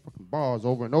the same fucking bars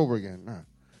over and over again,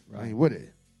 I ain't with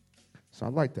it. So I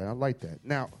like that.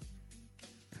 Now,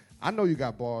 I know you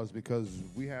got bars because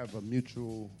we have a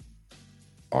mutual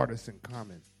artist in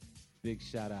common. Big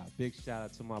shout out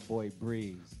to my boy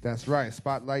Breeze. That's right,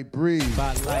 Spotlight Breeze.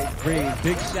 Spotlight Breeze.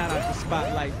 Big shout out to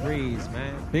Spotlight Breeze,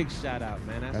 man. Big shout out,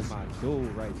 man. That's my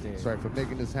dude right there. Sorry for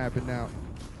making this happen now.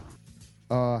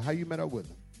 How you met up with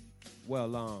him?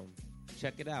 Well,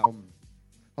 check it out.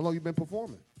 How long you been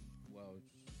performing? Well,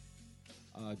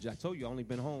 I told you I only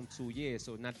been home 2 years,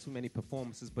 so not too many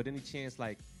performances. But any chance,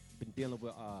 like, been dealing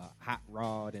with Hot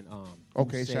Rod and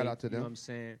Okay, Uche, shout out to them. You know what I'm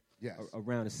saying? Yes.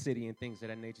 Around the city and things of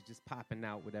that nature, just popping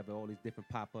out, whatever, all these different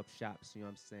pop-up shops. You know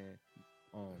what I'm saying?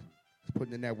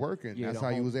 Putting in that work in. Yeah, That's how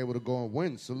you was able to go and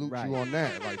win. Salute you on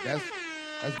that. Like that's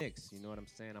Knicks, you know what I'm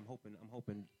saying? I'm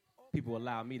hoping people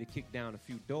allow me to kick down a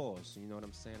few doors. You know what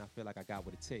I'm saying? I feel like I got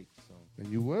what it takes. So.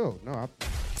 And you will. No, I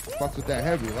fucks with that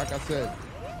heavy. Like I said,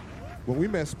 when we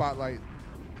met Spotlight,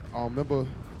 remember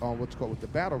what's called with the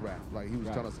battle rap. Like he was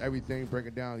telling us everything,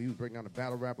 breaking down. He was breaking down the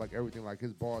battle rap, like everything. Like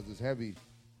his bars is heavy,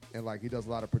 and like he does a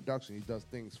lot of production. He does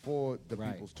things for the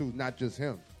peoples too, not just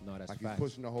him. No, that's like facts. he's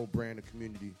pushing the whole brand, the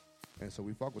community, and so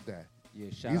we fuck with that. Yeah,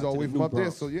 shout he's out always to the from New up there,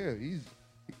 Bronx. so yeah,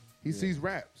 he sees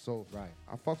rap. So I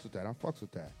fucks with that.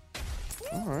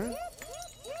 All right.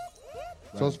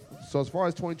 So as far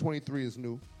as 2023 is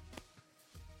new.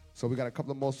 So we got a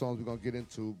couple of more songs we're gonna get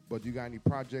into. But you got any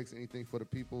projects, anything for the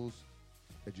peoples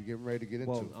that you're getting ready to get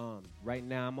into? Well, right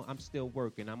now I'm still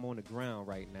working. I'm on the ground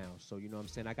right now. So you know what I'm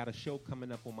saying? I got a show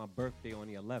coming up on my birthday on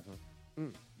the 11th.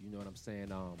 You know what I'm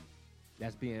saying?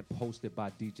 That's being hosted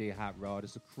by DJ Hot Rod.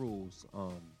 It's a cruise.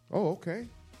 Oh, okay.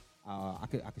 I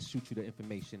could shoot you the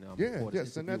information. Yeah, before yeah,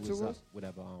 this send that interview to is us. up,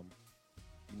 whatever.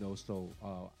 So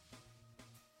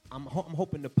I'm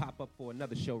hoping to pop up for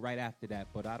another show right after that,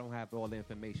 but I don't have all the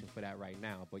information for that right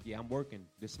now. But yeah, I'm working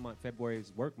this month. February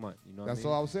is work month. You know. That's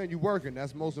what I mean? all I was saying. You working.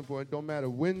 That's most important. Don't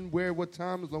matter when, where, what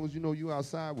time, as long as you know you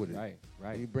outside with it. Right.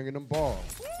 And you bringing them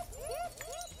balls.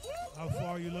 How far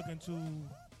are you looking to?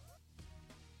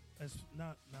 It's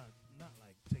not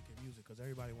like taking music because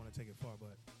everybody want to take it far,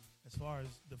 but as far as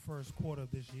the first quarter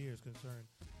of this year is concerned,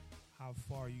 how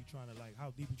far are you trying to how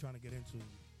deep you trying to get into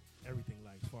everything,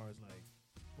 as far as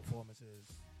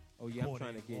performances? Oh yeah, all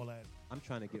that. I'm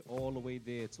trying to get all the way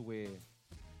there to where,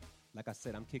 like I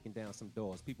said, I'm kicking down some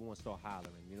doors. People want to start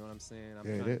hollering. You know what I'm saying? I'm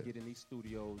trying to get in these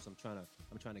studios. I'm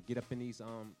trying to get up in these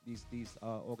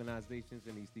organizations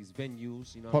and these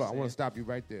venues. You know. Hold on, I want to stop you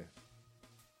right there.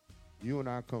 You and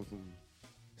I come from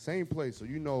same place, so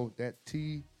you know that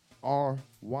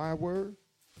TRY word.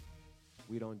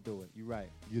 We don't do it. You're right.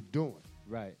 You're doing.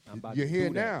 Right. You're here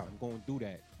now. I'm going to do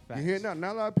that. Facts. You're here now.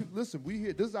 Not a lot of people. Listen, we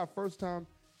here. This is our first time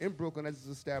in Brooklyn at this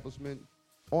establishment,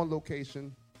 on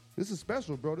location. This is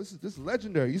special, bro. This is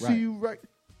legendary. You see, you right.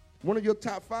 One of your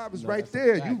top 5 is right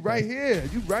there. You right here.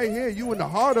 You right here. You in the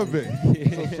heart of it.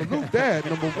 So salute that,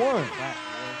 number 1. All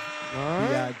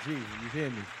right. B.I.G. You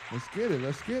hear me? Let's get it.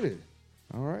 Let's get it.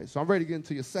 All right. So I'm ready to get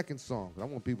into your second song. I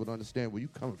want people to understand where you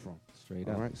coming from. Straight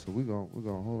up. All right. So we're gonna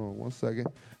hold on one second.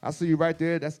 I see you right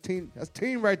there. That's team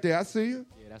right there. I see you.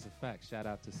 Yeah, that's a fact. Shout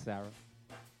out to Sarah.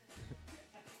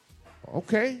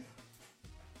 Okay.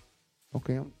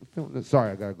 I'm feeling this.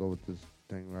 Sorry, I gotta go with this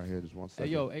thing right here. Just one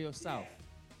second. Hey yo, South.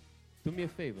 Do me a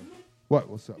favor. What?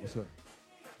 What's up?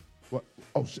 What?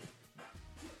 Oh shit.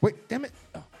 Wait, damn it.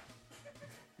 Oh.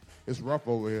 It's rough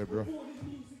over here, bro.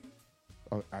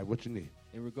 All right, what you need?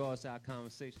 In regards to our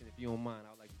conversation, if you don't mind,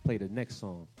 I'd like to play the next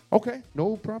song. Okay,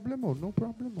 no problemo.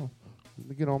 Let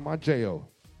me get on my J.O.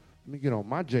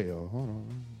 Hold on.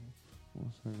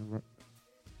 One second.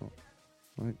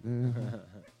 Right there.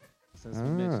 Since we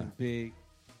mentioned Big,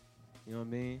 you know what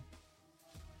I mean?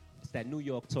 It's that New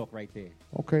York talk right there.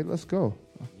 Okay, let's go.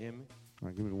 You hear me? All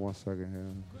right, give me 1 second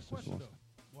here. Quick question, though.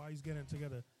 While he's getting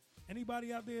together,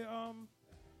 anybody out there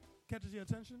catches your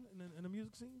attention in the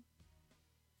music scene?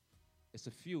 It's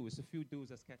a few dudes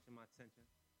that's catching my attention.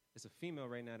 It's a female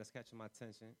right now that's catching my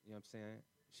attention. You know what I'm saying?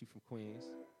 She from Queens.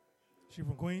 She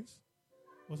from Queens?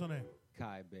 What's her name?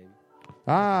 Kai, baby.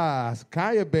 It's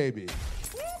Kaya, baby.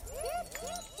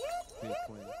 Big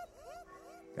Queen.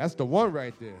 That's the one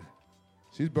right there.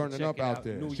 She's burning Check up it out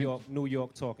there. New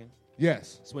York talking.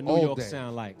 Yes. That's what New York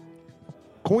sound like.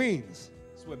 Queens.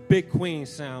 That's what Big Queens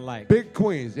sound like. Big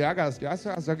Queens. Yeah, I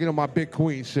gotta get on my Big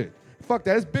Queens shit. Fuck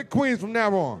that. It's Big Queens from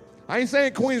now on. I ain't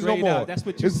saying Queens Straight no more. Out. That's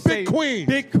what you it's say. Big Queens.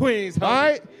 Big Queens. Homie. All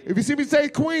right? If you see me say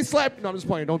Queens, slap. No, I'm just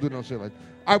playing. Don't do no shit like that.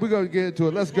 All right, we're going to get into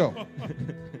it. Let's go.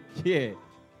 Yeah.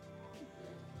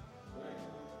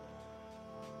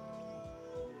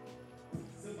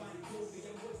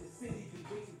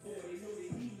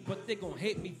 But they gon'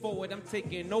 hate me for it. I'm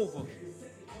taking over.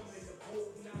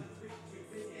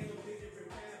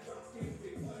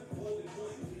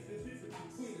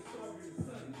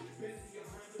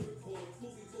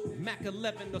 Mac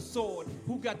 11, the sword.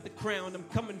 Who got the crown? I'm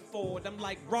coming forward. I'm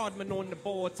like Rodman on the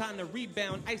board. Time to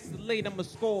rebound, isolate, I'ma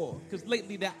score. Cause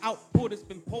lately the output has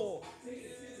been poor.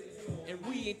 And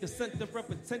we ain't the center of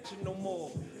attention no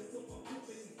more.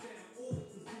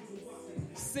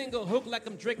 Single hook like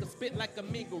I'm Drake, or spit like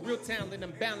Amigo. Real talent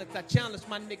and balance. I challenge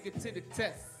my nigga to the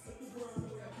test.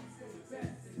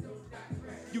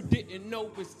 You didn't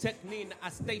know it's technique. I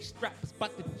stay strapped. It's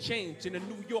about to change in a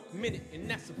New York minute. And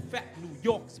that's a fact. New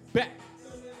York's back.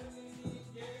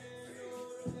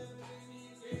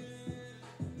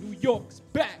 New York's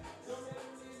back.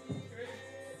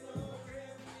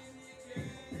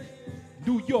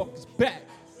 New York's back.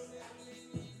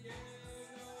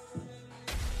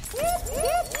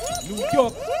 New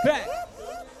York's back.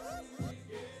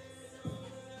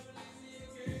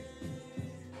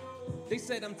 They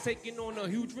said I'm taking on a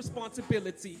huge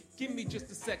responsibility. Give me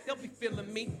just a sec, they'll be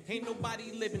feeling me. Ain't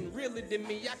nobody living realer than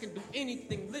me. I can do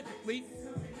anything lyrically.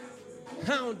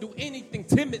 I don't do anything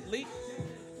timidly.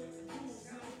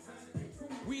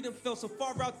 We done fell so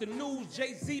far out the news,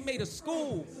 Jay-Z made a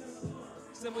school.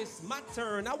 So it's my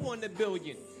turn, I won $1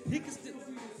 billion. He can still...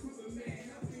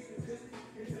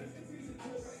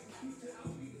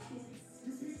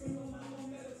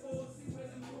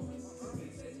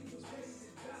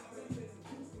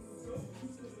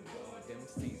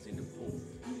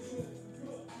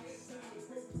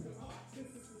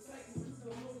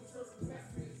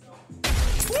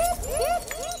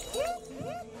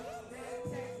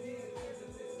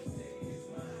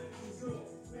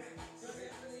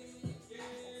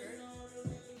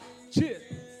 Cheers.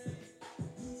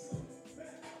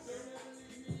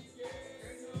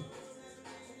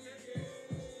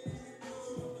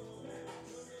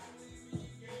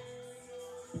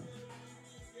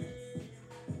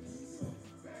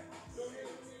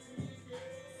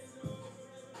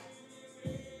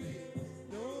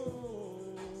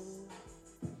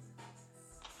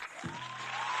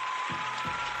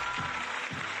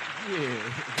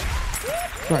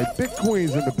 Right, Big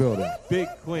Queens in the building. Big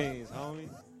Queens, homie.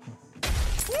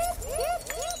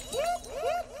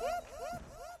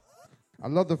 I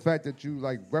love the fact that you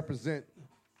like represent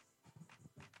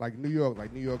like New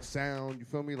York sound. You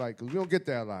feel me? Like, 'cause we don't get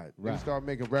that a lot. Right. They start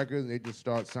making records and they just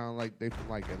start sounding like they from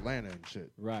like Atlanta and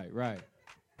shit. Right.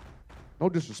 No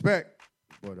disrespect,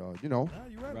 but you know, Nah,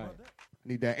 you're right about that.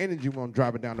 need that energy when I'm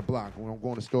driving down the block. When I'm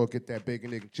going to the store, get that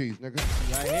bacon, egg, and cheese, nigga.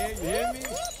 Right here, you hear me?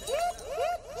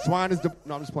 Swine is the.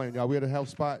 No, I'm just playing, y'all. We're at a health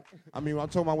spot. I mean, I'm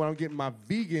talking about when I'm getting my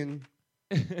vegan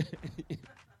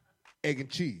egg and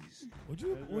cheese. Was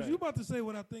you about to say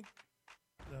what I think?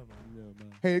 Never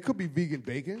mind. Hey, it could be vegan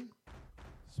bacon.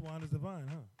 Swine is divine,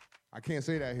 huh? I can't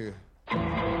say that here.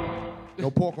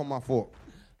 No pork on my fork.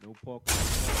 No pork.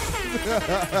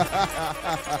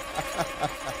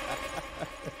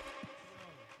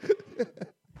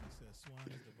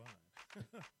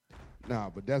 Nah,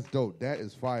 but that's dope. That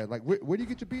is fire. Like, where do you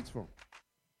get your beats from?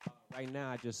 Right now,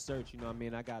 I just search. You know what I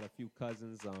mean? I got a few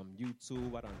cousins.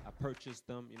 YouTube. I purchased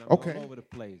them. You know, Okay. all over the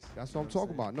place. That's what I'm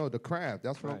talking about. No, the craft.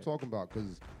 That's what I'm Right. talking about.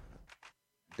 Because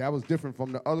that was different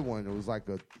from the other one. It was like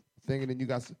a thing, and then you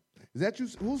got. Is that you?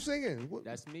 Who's singing?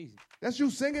 That's me. That's you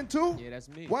singing too? Yeah, that's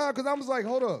me. Wow, because I was like,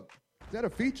 hold up. Is that a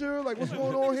feature? Like, what's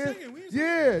going on here? Singing. We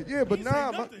ain't Yeah, but he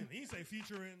nah. Say nothing. He say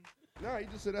featuring. Nah, he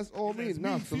just said that's all me. That's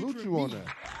Nah, me salute featuring you on me.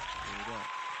 that.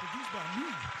 Produced by me.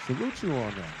 Salute you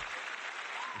on that.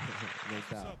 No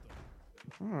doubt.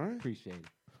 All right. Appreciate it.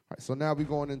 All right, so now we're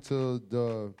going into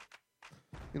the,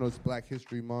 it's Black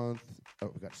History Month. We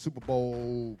got Super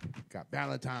Bowl. We got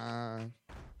Valentine's.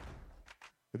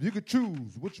 If you could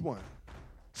choose, which one?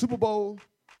 Super Bowl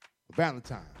or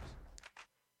Valentine's?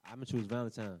 I'm going to choose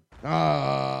Valentine.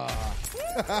 Ah.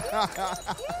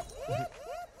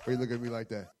 Why you look at me like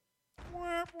that?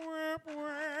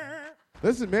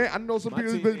 Listen, man, I know some My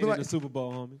people team be ain't in like, the Super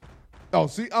Bowl, homie.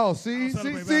 see.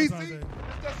 celebrate That's Valentine's Day.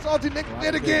 that salty nigga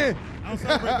did again. I don't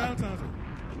celebrate Valentine's Day.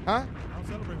 Huh? I don't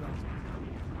celebrate Valentine's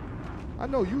I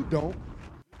know you don't.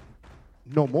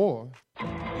 No more.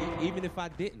 Even if I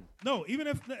didn't. No, even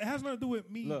if it has nothing to do with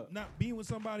me not being with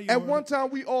somebody. At or one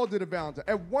time, we all did a Valentine.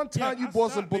 At one time, you I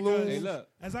bought some stopped because balloons. Hey, look.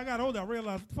 As I got older, I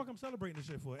realized what the fuck I'm celebrating this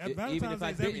shit for. At Even Valentine's if Day I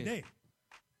is every didn't. day.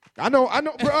 I know,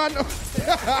 bro. I know.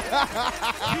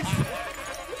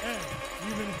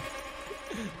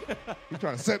 You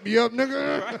trying to set me up,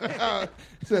 nigga?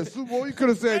 Said Super Bowl. You could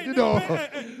have said, could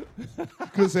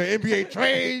have said NBA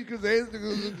trade. Could have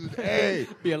said, hey.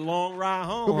 Be a long ride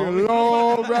home. Could be homie. a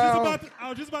long ride. I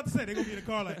was just about to say they're gonna be in the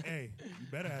car like, hey, you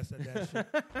better have said that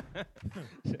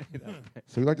shit.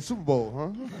 So you like the Super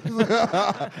Bowl,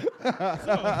 huh?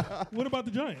 So, what about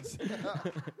the Giants?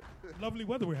 Lovely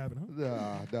weather we're having,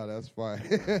 huh? Nah, that's fine.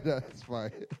 That's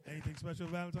fine. Anything special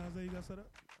Valentine's Day you got set up?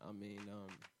 I mean,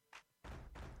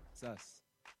 it's us.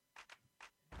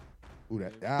 Ooh,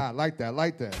 I like that.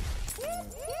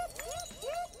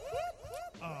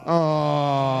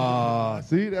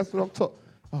 See, that's what I'm talking.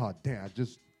 Oh, damn, you're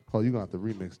going to have to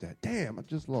remix that. Damn, I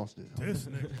just lost it. This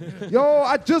nigga. Yo,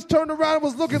 I just turned around and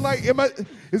was looking like,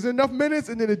 is there enough minutes?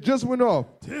 And then it just went off.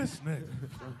 This nigga.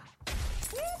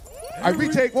 I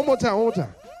retake one more time.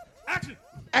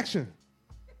 Action.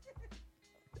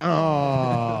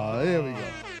 Oh, there we go.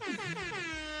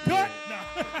 Cut.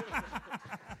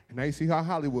 Now you see how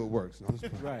Hollywood works. No,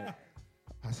 Right.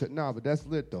 I said, nah, but that's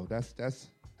lit though. That's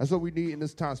what we need in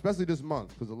this time, especially this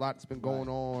month, because a lot's been going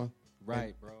on.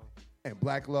 Right, bro. And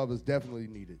black love is definitely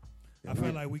needed. I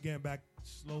feel like we getting back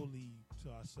slowly to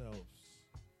ourselves.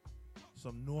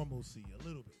 Some normalcy, a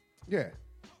little bit. Yeah.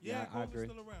 Yeah, I COVID's agree.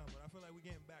 still around, but I feel like we're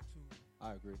getting back to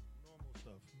I agree. normal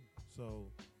stuff. So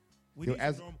we Yo,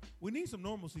 need some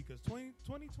normalcy because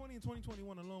 2020 and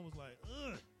 2021 alone was like,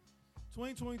 ugh.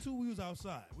 2022 we was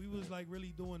outside. We was like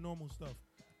really doing normal stuff.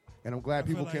 And I'm glad I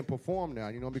feel people can like- perform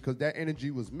now, because that energy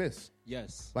was missed.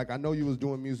 Yes. Like I know you was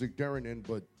doing music during then,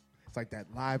 but it's like that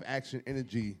live action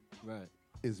energy Right.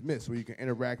 is missed where you can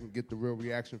interact and get the real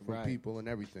reaction from Right. people and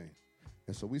everything.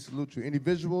 And so we salute you. Any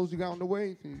visuals you got on the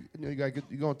way?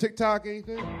 You go on TikTok,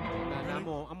 anything? Nah,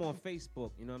 I'm on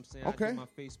Facebook. You know what I'm saying? Okay. I do my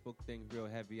Facebook thing real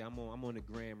heavy. I'm on the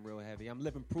gram real heavy. I'm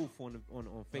living proof on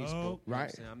Facebook. You know what I'm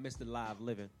Right. saying? I missed the live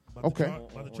living. About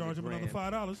to charge him another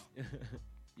 $5.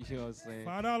 You know what I'm saying?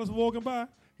 $5 walking by.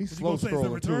 He's What you slow gonna say, it's a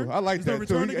strolling return? too. I like It's a that too.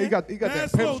 return He again? got Mad that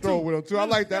slow, pimp stroll too. with him too. I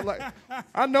like that. Like,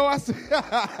 I know. I see. All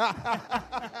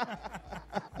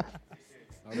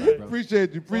right, bro.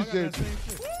 Appreciate you. Well, I got Appreciate that you. same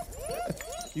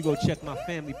shit. You go check my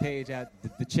family page at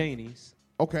the Cheneys.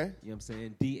 Okay. You know what I'm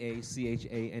saying? DACHANEYS.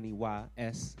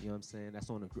 You know what I'm saying? That's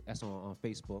on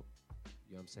Facebook.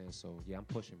 You know what I'm saying? So yeah, I'm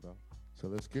pushing, bro. So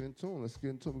let's get into it.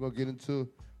 We're gonna get into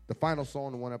the final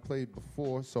song, the one I played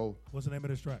before. So What's the name of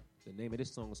this track? The name of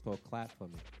this song is called Clap For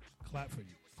Me. Clap for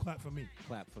you. Clap for me.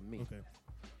 Clap For Me. Okay.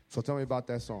 So tell me about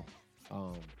that song.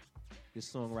 This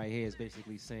song right here is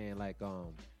basically saying like,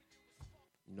 you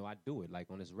know, I do it.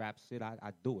 Like on this rap shit, I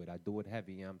do it. I do it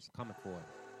heavy. I'm coming for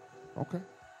it. Okay.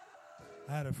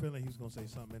 I had a feeling he was gonna say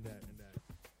something in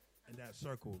that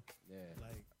circle. Yeah.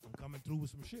 Like, I'm coming through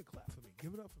with some shit. Clap for me.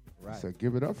 Give it up for me. Right. So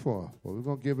give it up for her. Well, we're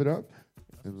gonna give it up,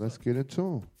 and let's get into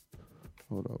him.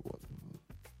 Hold up. What?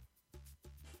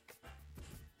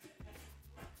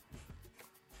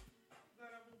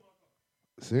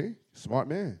 See, smart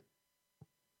man.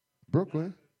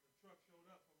 Brooklyn.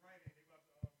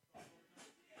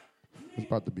 It's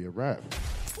about to be a rap.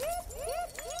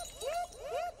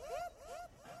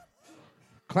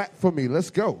 Clap for me. Let's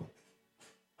go.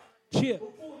 Cheer.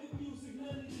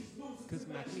 Cause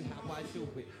Mac me how I do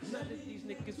it. None of these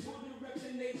niggas wanna rep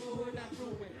the neighborhood I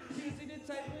grew in. These are the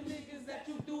type of niggas that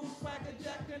you do swagger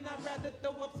jacking. I'd rather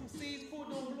throw up some seeds, food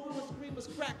on blue and screamers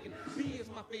cracking. B is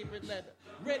my favorite letter.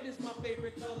 Red is my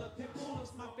favorite color. Pitbull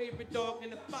is my favorite dog.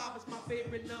 And the 5 is my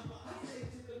favorite number. I say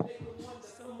to the nigga one,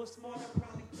 someone smart, I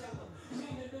probably tell them. Me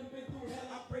and them been through hell.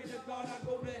 I pray to God I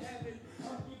go to heaven.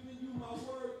 I'm giving you my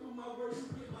word. Through my word you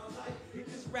get my life. If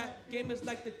this rap game is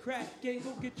like the crack game,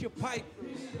 go get your pipe.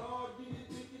 Hit it hard, get it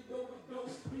wicked,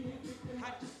 overdose. Be a victim,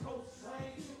 I just coast. I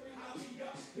ain't tripping, I'll be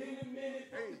up in a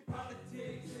minute.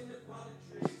 Politics and the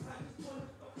politics. I just wanna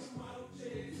fuck with model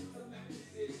chicks. Some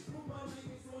actresses. Put my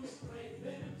niggas on the plane.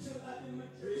 Let them chill out in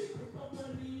Madrid. Put my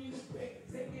money in the bank.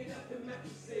 Take it out the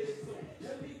mattresses. So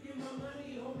let me get my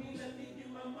money, homie. Let me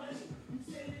get my money. You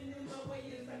standing in my way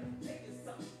is like you taking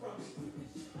something from me. You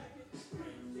can shit like it's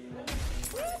free. Let me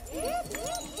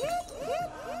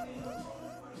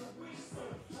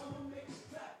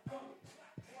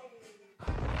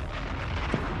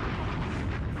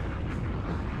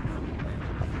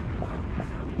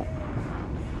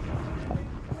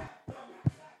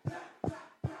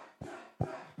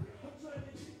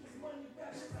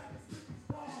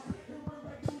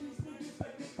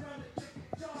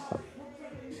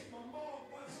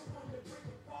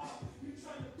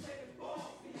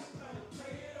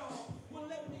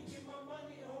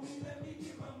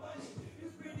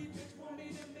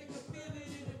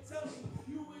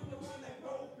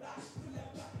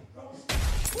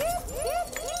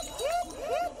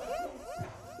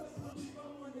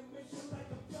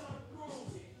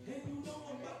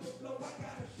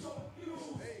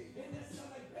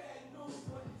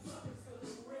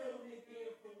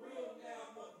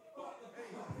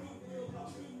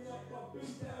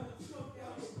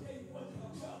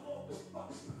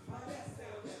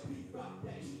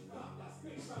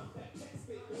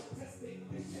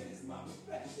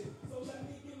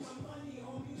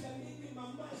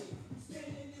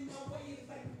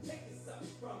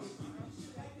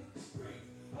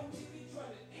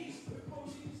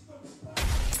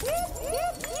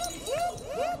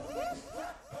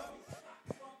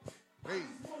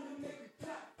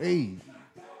Hey.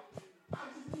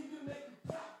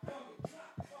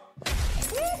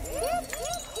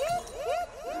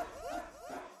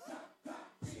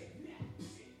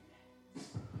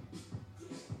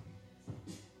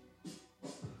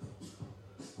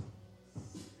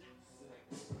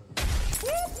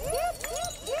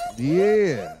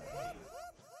 Yeah.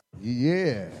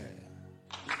 Yeah.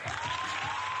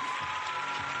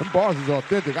 Them bars is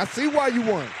authentic. I see why you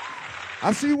won.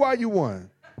 I see why you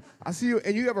won. I see you,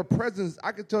 and you have a presence.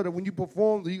 I can tell that when you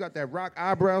perform, you got that rock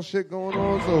eyebrow shit going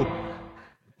on. So,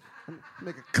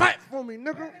 make a clap for me,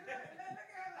 nigga.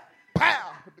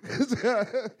 Pow!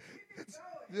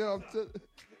 Yeah,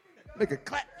 make a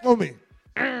clap for me.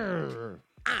 Yeah,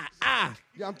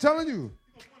 I'm telling you.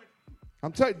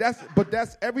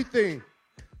 That's everything.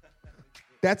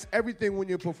 That's everything when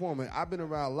you're performing. I've been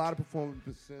around a lot of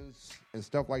performances and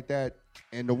stuff like that,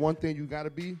 and the one thing you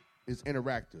gotta be is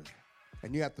interactive.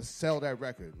 And you have to sell that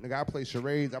record. Nigga, I play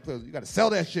charades. You got to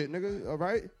sell that shit, nigga, all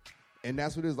right? And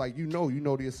that's what it is. Like, you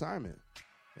know the assignment.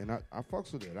 And I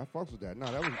fucks with it. No,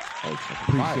 that was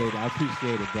Appreciate it. I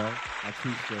appreciate it, bro. I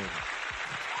appreciate it.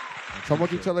 So I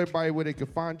want you to tell everybody where they can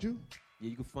find you. Yeah,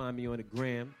 you can find me on the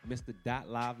gram, Mr.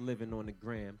 Live Living on the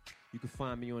gram. You can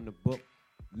find me on the book,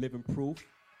 Living Proof.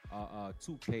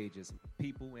 two pages,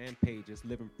 people and pages,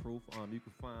 Living Proof. You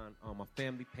can find my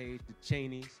family page, The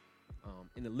Cheneys,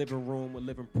 in the living room with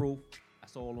Living Proof.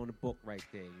 That's all on the book right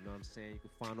there. You know what I'm saying? You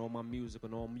can find all my music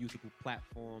on all musical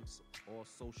platforms, all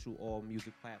social, all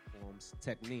music platforms.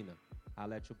 Tech Nina.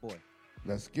 Holla at your boy.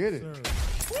 Let's get it.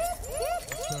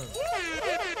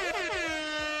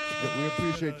 We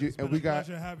appreciate you, and we got.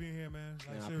 Pleasure having you here, man.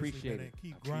 Like, I seriously, appreciate man, it.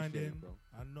 Keep Appreciate grinding. it,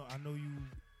 bro. I know you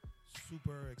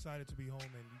super excited to be home,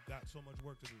 and you got so much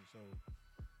work to do. So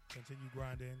continue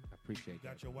grinding. I appreciate you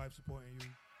got that, your bro. wife supporting you.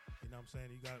 You know what I'm saying?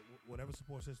 You got whatever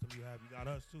support system you have. You got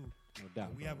us too. No doubt.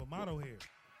 And we have a motto here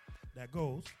that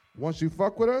goes: Once you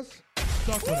fuck with us,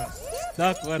 stuck with us.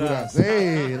 Stuck with us.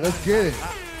 Hey, let's get it.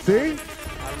 See?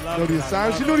 I love the it.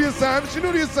 assignment. She knew the assignment. She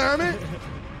knew the assignment.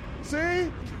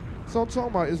 See? So I'm talking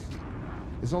about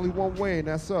it's only one way, and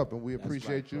that's up. And we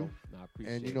appreciate right, you. bro. No, I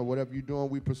appreciate And you know, whatever you're doing,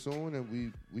 we pursuing, and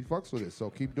we fucks with it. So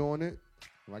keep doing it.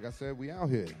 Like I said, we out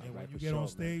here. And when Right, you for get sure, on man.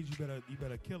 stage, you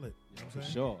better kill it. You know what I'm For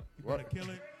saying? sure. You better kill it.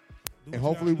 Do what And you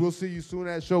hopefully gotta we'll do. see you soon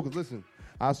at that show. Because listen,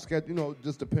 our schedule, you know,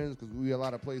 just depends because we a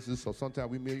lot of places. So sometimes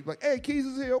we meet, you be like, hey, Keys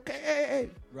is here. Okay, hey.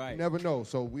 Right. You never know.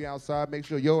 So we outside. Make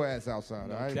sure your ass outside.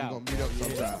 No all right? doubt. We're going to meet up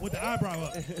sometime. With the eyebrow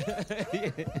up.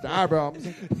 The eyebrow.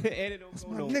 That's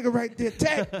My nigga right there,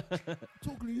 Tech.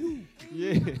 Talking to you.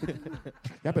 Yeah.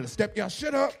 Y'all better step y'all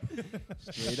shit up.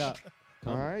 Straight up.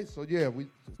 All right, so yeah, we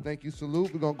thank you,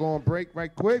 salute. We're gonna go on break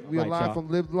right quick. We are Right, live y'all. from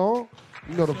Live Long.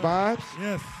 You know the vibes.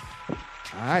 Yes.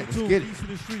 All right, let's Two get it. East of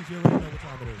the streets. You already know what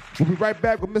time it is. We'll be right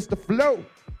back with Mr. Flo.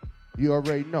 You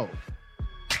already know.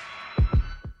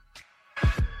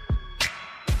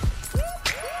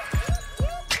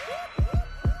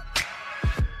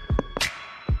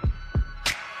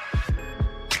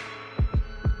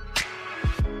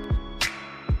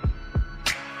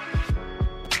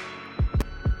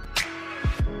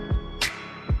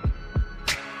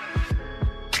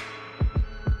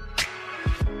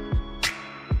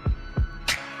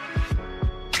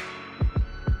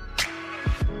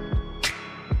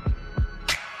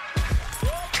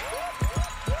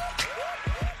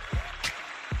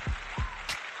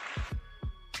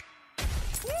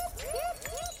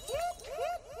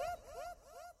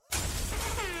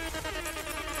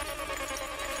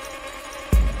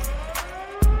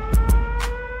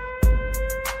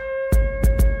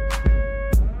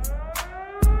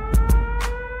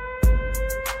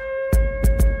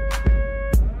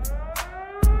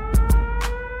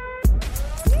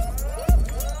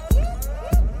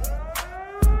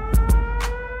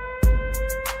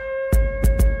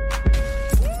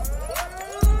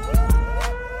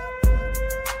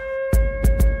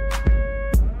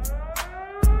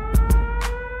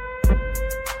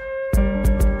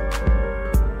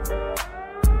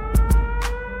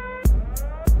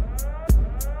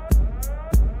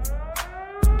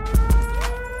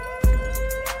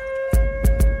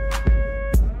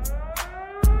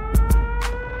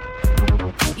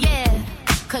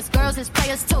 Cause girls is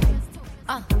players too.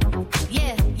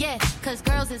 Yeah, cause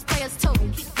girls is players too.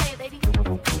 Keep playing, baby.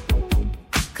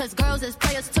 Cause girls is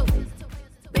players too.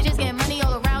 Bitches getting money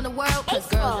all around the world, cause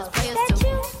girls is players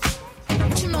too.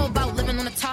 What you know about living on the top?